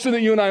 The question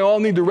that you and I all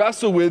need to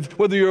wrestle with,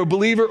 whether you're a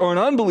believer or an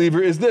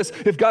unbeliever, is this: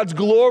 if God's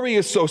glory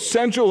is so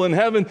central in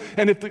heaven,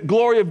 and if the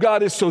glory of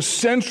God is so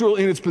central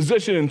in its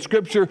position in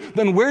Scripture,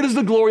 then where does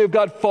the glory of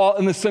God fall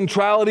in the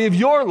centrality of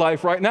your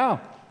life right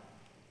now?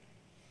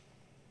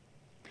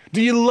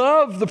 Do you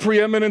love the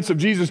preeminence of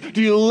Jesus?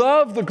 Do you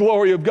love the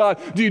glory of God?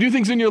 Do you do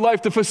things in your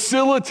life to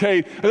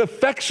facilitate an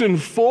affection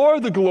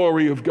for the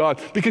glory of God?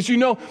 Because you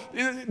know,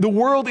 the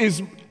world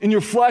is, in your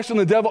flesh and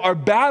the devil are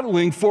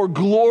battling for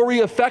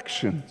glory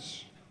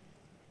affections.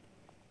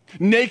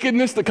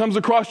 nakedness that comes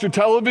across your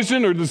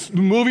television or this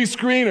movie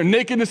screen, or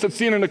nakedness that's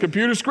seen on a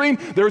computer screen,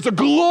 there's a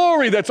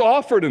glory that's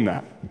offered in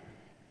that.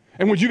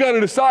 And what you got to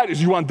decide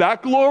is, you want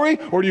that glory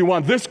or do you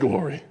want this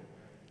glory?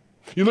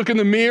 You look in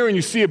the mirror and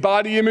you see a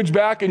body image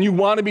back and you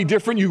want to be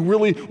different. You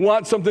really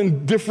want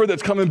something different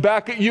that's coming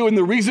back at you. And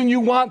the reason you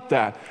want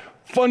that,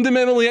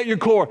 fundamentally at your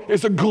core,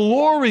 is a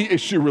glory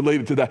issue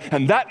related to that.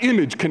 And that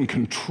image can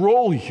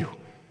control you.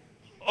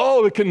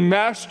 Oh, it can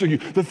master you.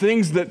 The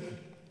things that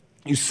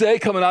you say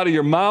coming out of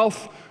your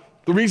mouth,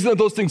 the reason that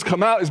those things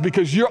come out is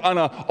because you're on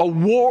a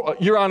war,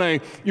 you're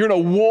in a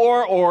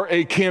war or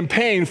a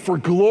campaign for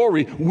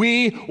glory.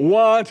 We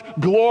want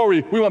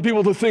glory. We want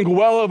people to think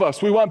well of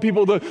us. We want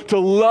people to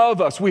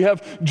love us. We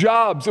have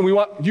jobs and we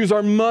want to use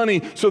our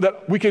money so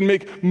that we can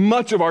make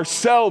much of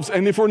ourselves.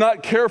 And if we're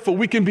not careful,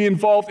 we can be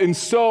involved in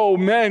so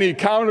many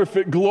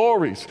counterfeit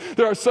glories.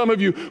 There are some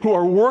of you who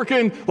are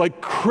working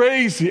like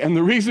crazy, and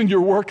the reason you're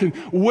working,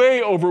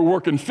 way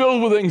overworking,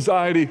 filled with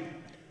anxiety,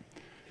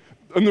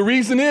 and the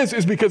reason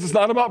is because it's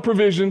not about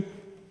provision.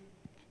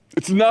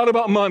 It's not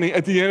about money.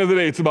 At the end of the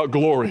day, it's about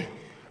glory.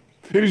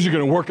 It is, you're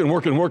going to work and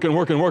work and work and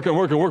work and work and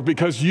work and work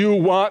because you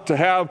want to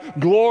have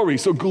glory.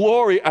 So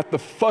glory at the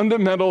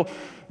fundamental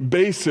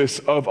basis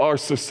of our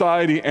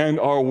society and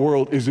our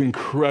world is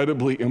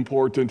incredibly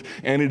important,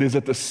 and it is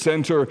at the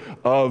center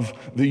of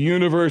the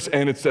universe,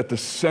 and it's at the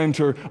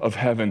center of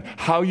heaven.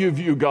 How you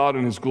view God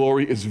and his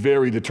glory is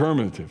very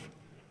determinative.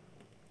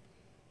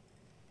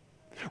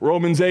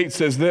 Romans 8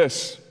 says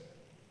this.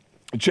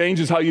 It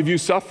changes how you view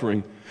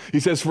suffering.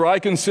 He says, "For I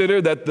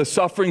consider that the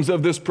sufferings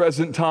of this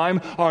present time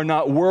are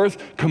not worth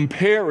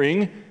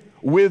comparing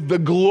with the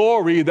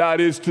glory that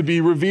is to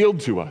be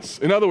revealed to us."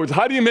 In other words,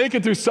 how do you make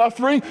it through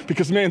suffering?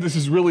 Because, man, this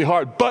is really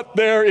hard. But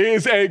there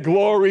is a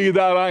glory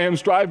that I am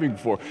striving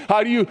for.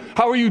 How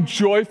are you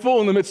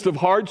joyful in the midst of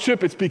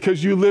hardship? It's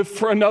because you live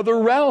for another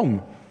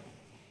realm.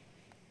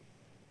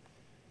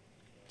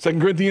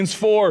 2 Corinthians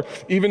 4,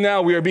 even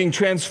now we are being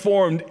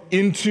transformed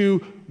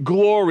into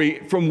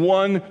glory from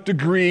one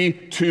degree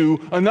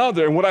to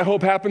another. And what I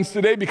hope happens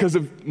today, because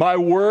of my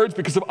words,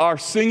 because of our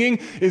singing,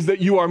 is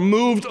that you are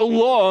moved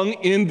along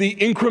in the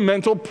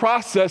incremental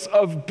process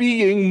of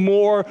being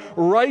more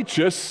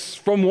righteous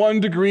from one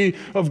degree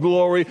of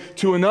glory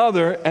to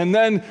another. And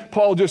then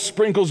Paul just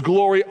sprinkles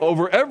glory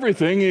over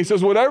everything. He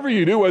says, whatever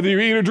you do, whether you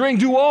eat or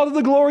drink, do all to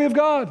the glory of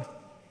God.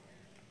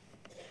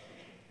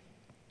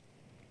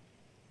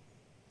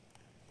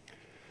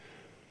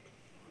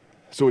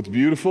 So it's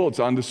beautiful, it's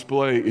on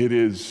display, it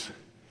is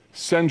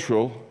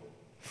central.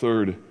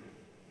 Third,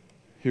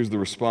 here's the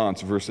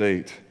response, verse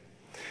 8.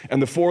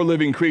 "And the four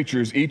living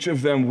creatures, each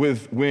of them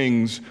with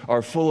wings,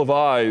 are full of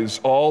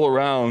eyes all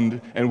around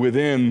and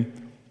within."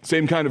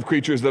 Same kind of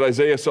creatures that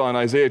Isaiah saw in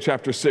Isaiah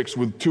chapter 6.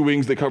 With 2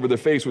 wings they covered their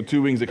face, with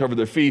 2 wings they covered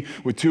their feet,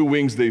 with 2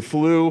 wings they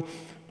flew.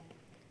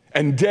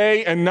 And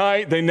day and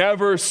night, they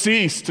never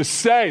cease to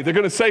say. They're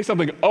going to say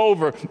something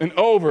over and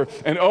over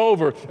and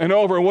over and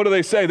over. And what do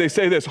they say? They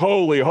say this: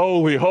 "Holy,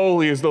 holy,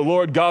 holy is the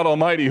Lord God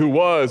Almighty, who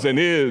was and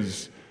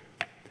is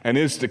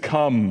to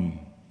come."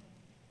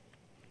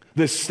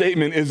 This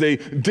statement is a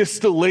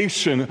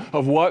distillation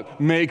of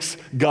what makes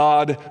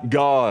God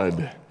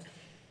God.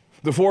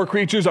 The 4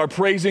 creatures are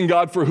praising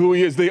God for who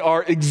he is. They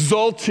are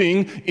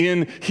exulting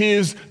in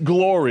his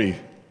glory.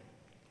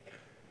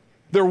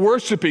 They're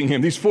worshiping him.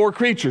 These 4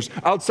 creatures.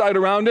 Outside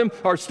around him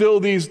are still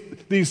these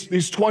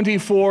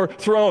 24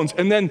 thrones.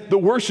 And then the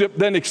worship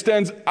then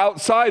extends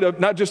outside of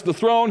not just the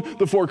throne,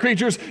 the 4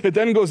 creatures. It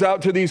then goes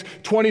out to these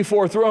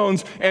 24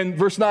 thrones. And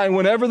verse 9,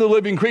 "Whenever the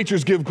living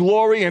creatures give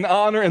glory and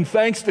honor and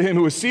thanks to him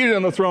who is seated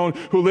on the throne,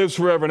 who lives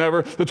forever and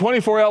ever, the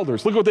 24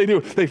 elders," look what they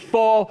do. They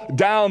fall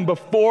down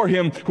before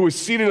him who is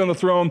seated on the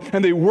throne,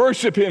 and they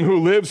worship him who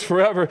lives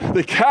forever.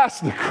 They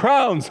cast the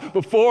crowns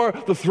before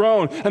the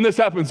throne. And this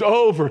happens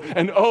over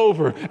and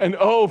over and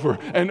over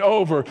and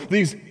over.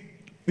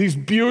 These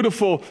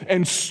beautiful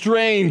and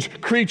strange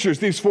creatures,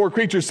 these 4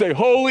 creatures say,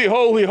 "Holy,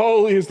 holy,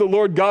 holy is the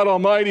Lord God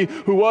Almighty,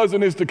 who was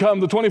and is to come."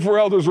 The 24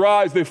 elders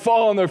rise, they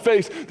fall on their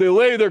face, they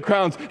lay their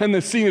crowns, and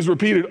the scene is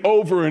repeated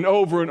over and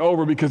over and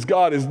over because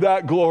God is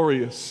that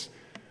glorious.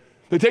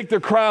 They take their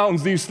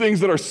crowns, these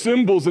things that are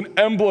symbols and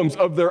emblems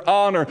of their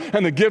honor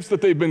and the gifts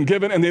that they've been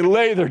given, and they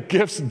lay their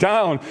gifts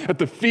down at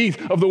the feet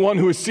of the one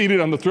who is seated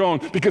on the throne,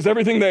 because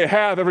everything they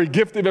have, every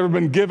gift they've ever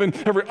been given,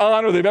 every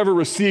honor they've ever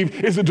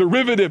received is a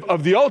derivative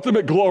of the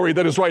ultimate glory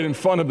that is right in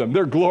front of them.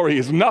 Their glory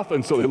is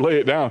nothing, so they lay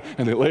it down,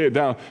 and they lay it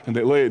down, and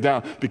they lay it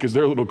down, because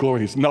their little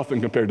glory is nothing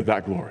compared to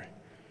that glory.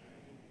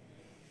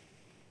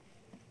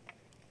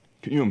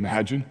 Can you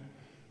imagine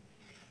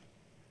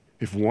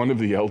if one of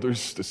the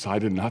elders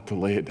decided not to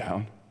lay it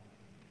down?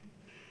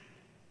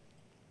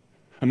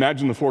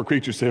 Imagine the 4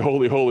 creatures say,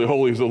 "Holy, holy,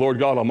 holy is the Lord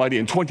God Almighty,"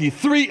 and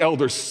 23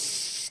 elders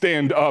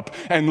stand up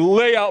and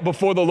lay out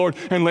before the Lord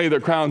and lay their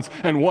crowns,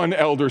 and one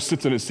elder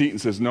sits in his seat and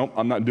says, "Nope,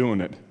 I'm not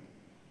doing it."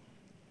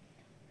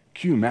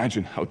 Can you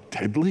imagine how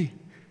deadly?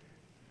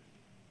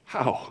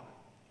 How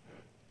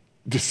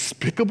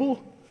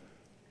despicable?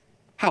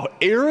 How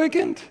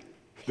arrogant?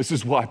 This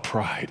is why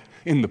pride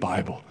in the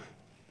Bible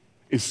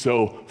is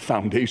so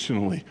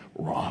foundationally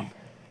wrong.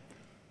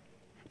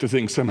 To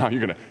think somehow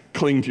you're going to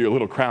cling to your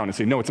little crown and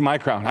say, no, it's my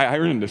crown. I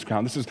earned this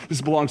crown.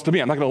 This belongs to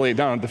me. I'm not going to lay it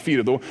down at the feet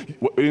of the one.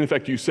 What in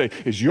effect you say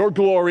is your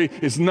glory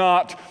is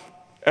not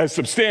as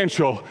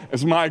substantial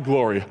as my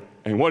glory.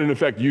 And what in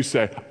effect you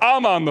say,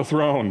 I'm on the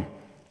throne.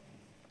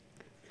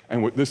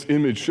 And what this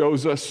image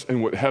shows us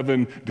and what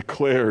heaven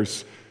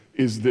declares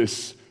is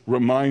this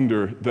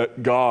reminder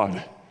that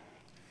God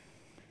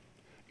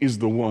is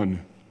the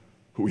one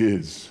who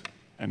is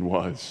and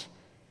was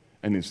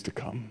and is to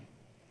come.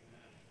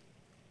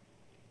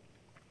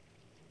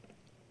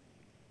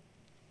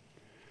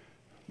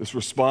 This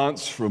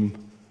response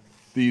from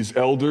these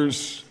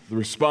elders, the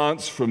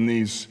response from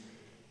these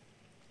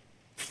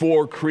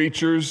four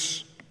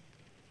creatures,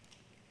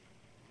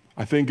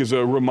 I think is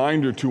a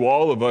reminder to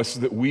all of us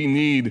that we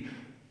need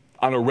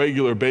on a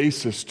regular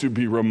basis to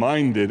be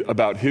reminded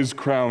about his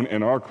crown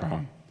and our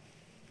crown.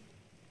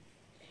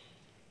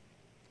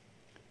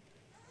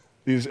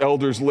 These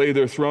elders lay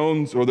their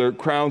thrones, or their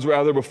crowns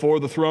rather, before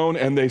the throne,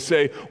 and they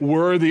say,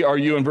 worthy are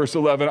you, in verse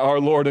 11, our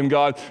Lord and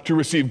God, to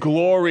receive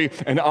glory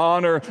and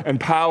honor and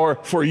power,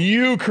 for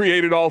you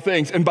created all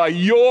things, and by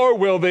your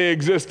will they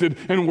existed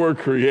and were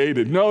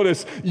created.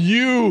 Notice,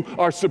 you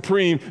are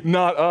supreme,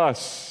 not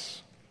us.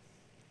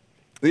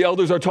 The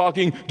elders are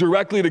talking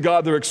directly to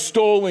God. They're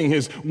extolling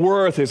his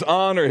worth, his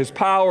honor, his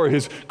power,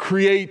 his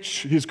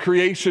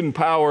creation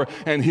power,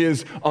 and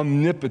his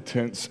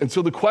omnipotence. And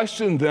so the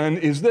question then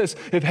is this: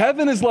 if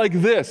heaven is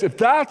like this, if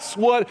that's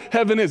what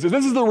heaven is, if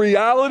this is the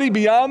reality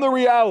beyond the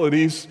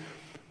realities,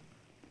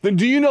 then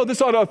do you know this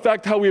ought to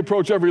affect how we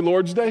approach every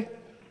Lord's Day?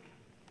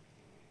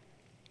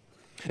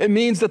 It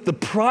means that the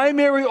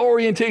primary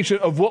orientation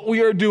of what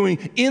we are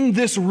doing in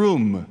this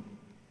room,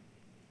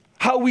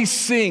 how we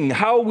sing,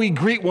 how we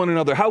greet one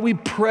another, how we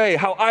pray,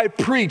 how I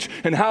preach,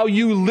 and how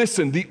you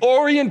listen. The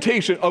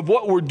orientation of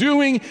what we're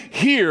doing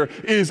here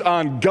is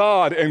on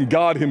God and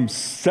God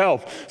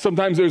himself.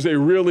 Sometimes there's a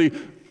really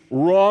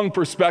wrong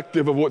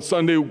perspective of what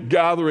Sunday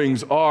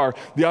gatherings are.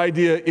 The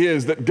idea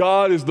is that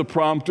God is the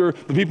prompter,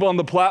 the people on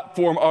the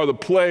platform are the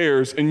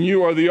players, and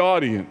you are the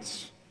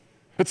audience.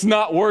 It's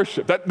not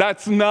worship.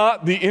 That's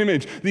not the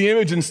image. The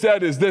image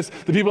instead is this: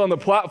 the people on the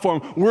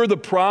platform, we're the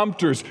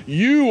prompters.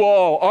 You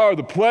all are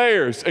the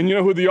players. And you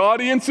know who the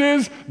audience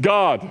is?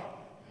 God.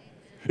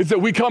 It's that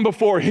we come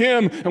before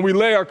him and we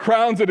lay our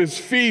crowns at his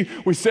feet.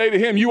 We say to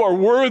him, you are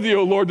worthy,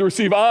 O Lord, to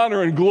receive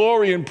honor and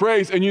glory and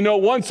praise. And you know,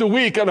 once a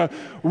week on a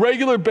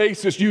regular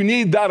basis, you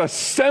need that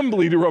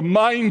assembly to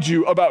remind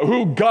you about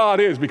who God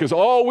is, because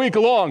all week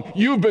long,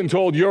 you've been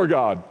told you're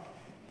God.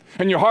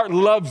 And your heart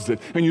loves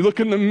it, and you look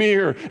in the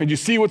mirror and you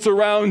see what's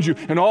around you,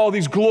 and all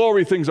these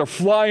glory things are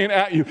flying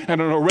at you,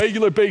 and on a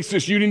regular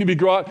basis you need to be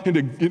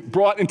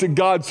brought into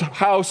God's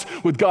house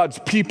with God's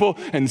people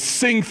and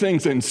sing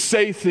things and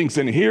say things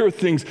and hear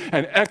things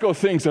and echo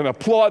things and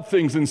applaud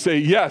things and say,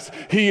 yes,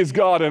 he is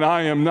God and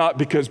I am not,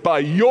 because by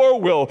your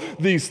will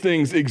these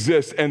things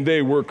exist and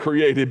they were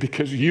created,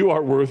 because you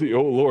are worthy,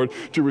 O Lord,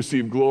 to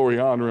receive glory,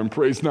 honor, and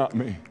praise, not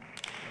me.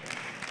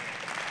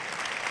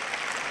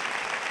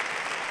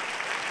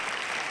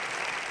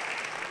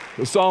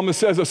 The psalmist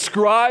says,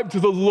 ascribe to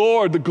the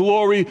Lord the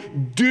glory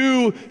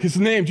due his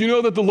name. Do you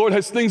know that the Lord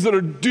has things that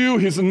are due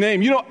his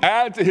name? You don't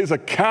add to his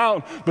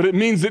account, but it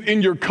means that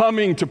in your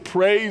coming to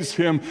praise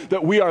him,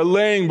 that we are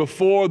laying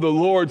before the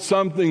Lord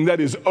something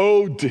that is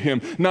owed to him,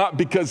 not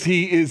because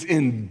he is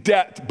in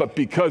debt, but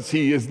because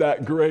he is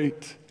that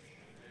great.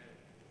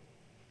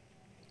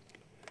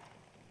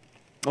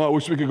 Oh, I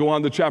wish we could go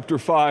on to chapter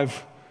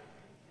 5.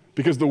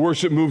 Because the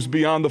worship moves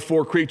beyond the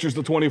four creatures,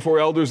 the 24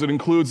 elders. It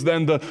includes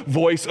then the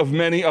voice of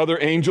many other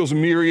angels,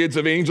 myriads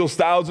of angels,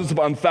 thousands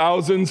upon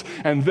thousands.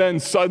 And then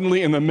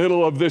suddenly in the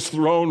middle of this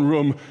throne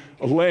room,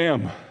 a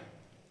lamb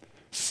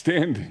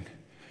standing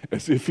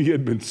as if he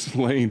had been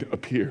slain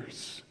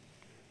appears.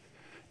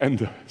 And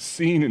the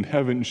scene in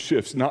heaven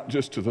shifts, not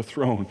just to the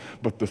throne,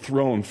 but the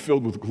throne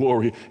filled with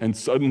glory. And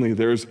suddenly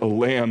there's a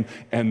lamb,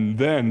 and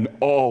then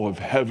all of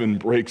heaven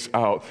breaks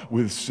out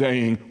with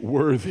saying,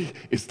 worthy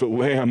is the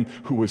lamb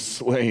who was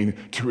slain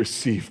to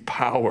receive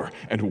power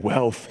and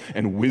wealth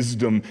and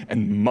wisdom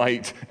and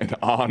might and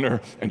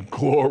honor and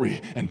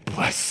glory and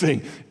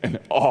blessing. And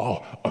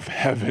all of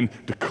heaven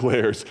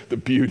declares the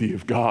beauty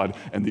of God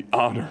and the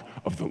honor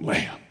of the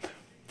Lamb.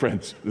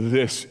 Friends,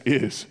 this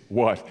is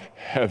what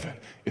heaven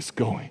is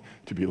going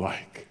to be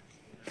like.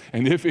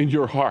 And if in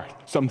your heart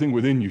something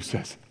within you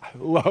says, I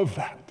love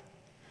that,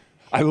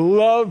 I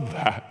love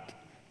that,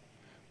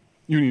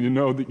 you need to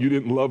know that you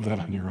didn't love that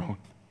on your own.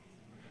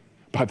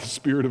 By the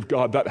Spirit of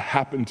God, that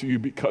happened to you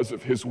because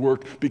of his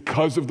work,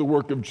 because of the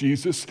work of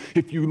Jesus.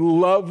 If you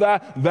love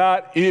that,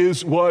 that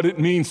is what it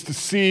means to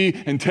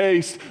see and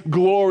taste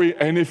glory.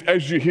 And if,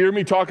 as you hear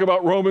me talk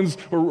about Romans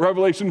or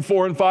Revelation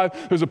 4 and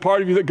 5, there's a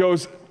part of you that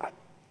goes,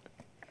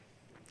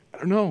 I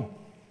don't know.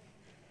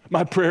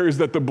 My prayer is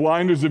that the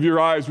blinders of your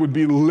eyes would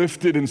be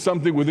lifted and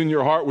something within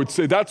your heart would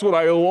say, that's what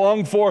I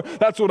long for,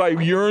 that's what I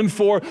yearn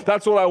for,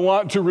 that's what I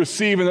want to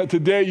receive, and that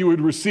today you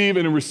would receive,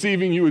 and in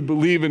receiving you would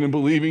believe, and in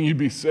believing you'd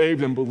be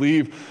saved, and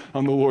believe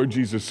on the Lord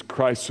Jesus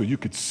Christ so you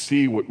could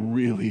see what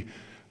really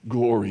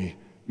glory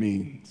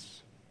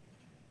means.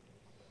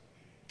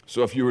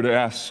 So if you were to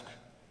ask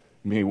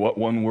me what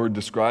one word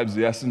describes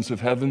the essence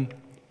of heaven,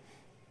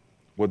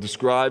 what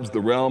describes the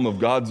realm of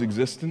God's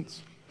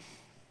existence,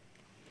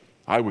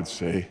 I would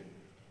say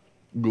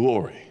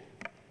glory.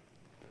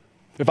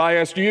 If I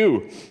asked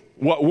you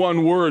what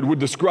one word would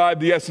describe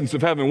the essence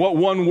of heaven, what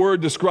one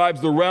word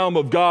describes the realm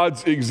of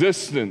God's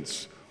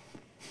existence,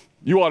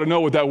 you ought to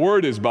know what that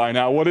word is by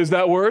now. What is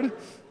that word?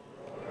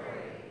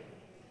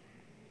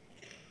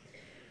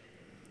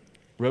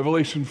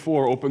 Revelation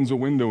 4 opens a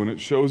window and it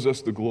shows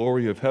us the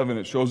glory of heaven.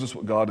 It shows us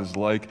what God is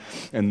like.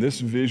 And this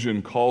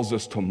vision calls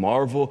us to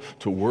marvel,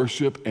 to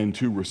worship, and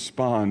to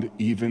respond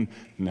even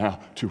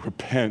now, to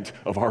repent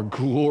of our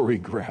glory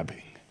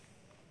grabbing,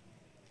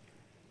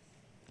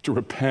 to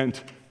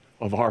repent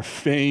of our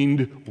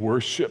feigned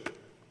worship,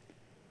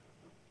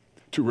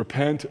 to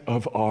repent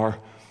of our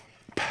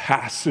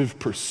passive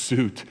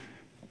pursuit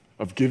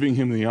of giving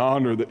him the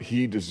honor that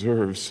he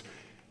deserves,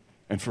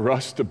 and for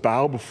us to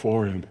bow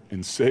before him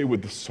and say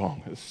with the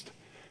psalmist,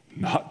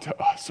 not to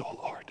us, O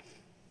Lord,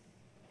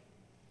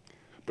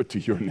 but to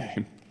your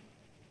name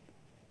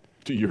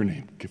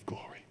give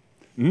glory.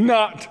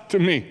 Not to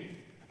me,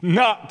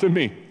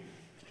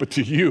 but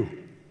to you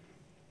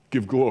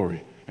give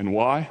glory. And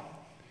why?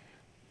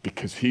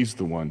 Because he's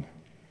the one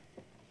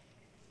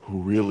who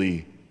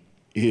really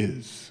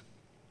is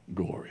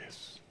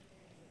glorious.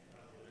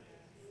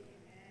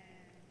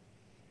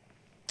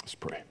 Let's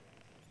pray.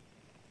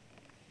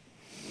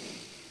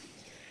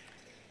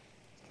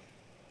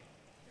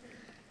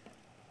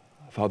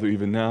 Father,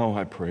 even now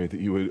I pray that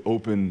you would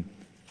open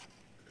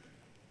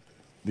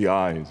the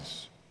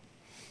eyes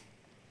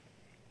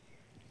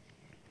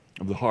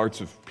of the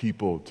hearts of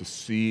people to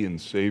see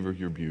and savor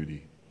your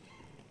beauty.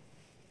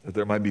 That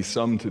there might be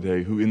some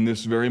today who in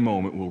this very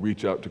moment will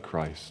reach out to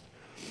Christ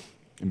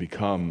and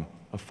become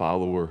a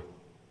follower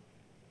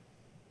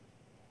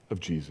of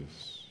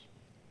Jesus.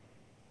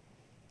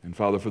 And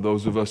Father, for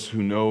those of us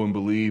who know and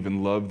believe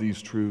and love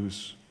these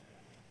truths,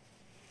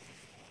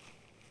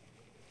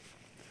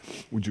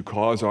 would you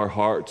cause our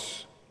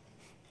hearts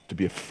to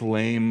be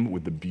aflame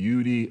with the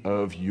beauty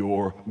of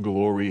your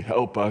glory?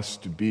 Help us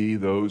to be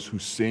those who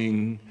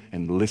sing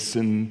and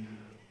listen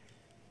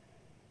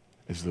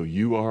as though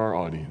you are our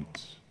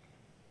audience,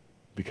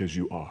 because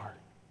you are.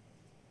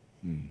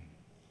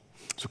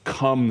 So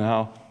come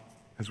now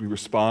as we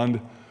respond,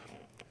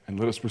 and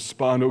let us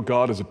respond, oh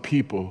God, as a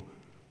people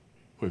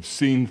who have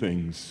seen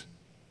things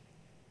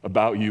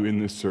about you in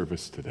this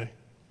service today,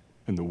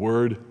 in the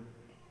word,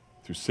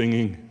 through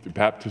singing, through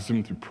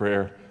baptism, through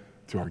prayer,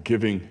 through our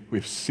giving.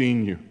 We've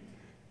seen you.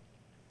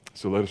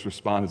 So let us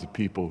respond as a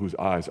people whose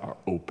eyes are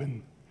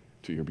open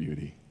to your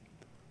beauty.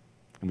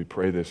 And we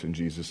pray this in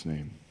Jesus'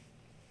 name.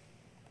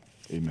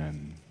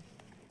 Amen.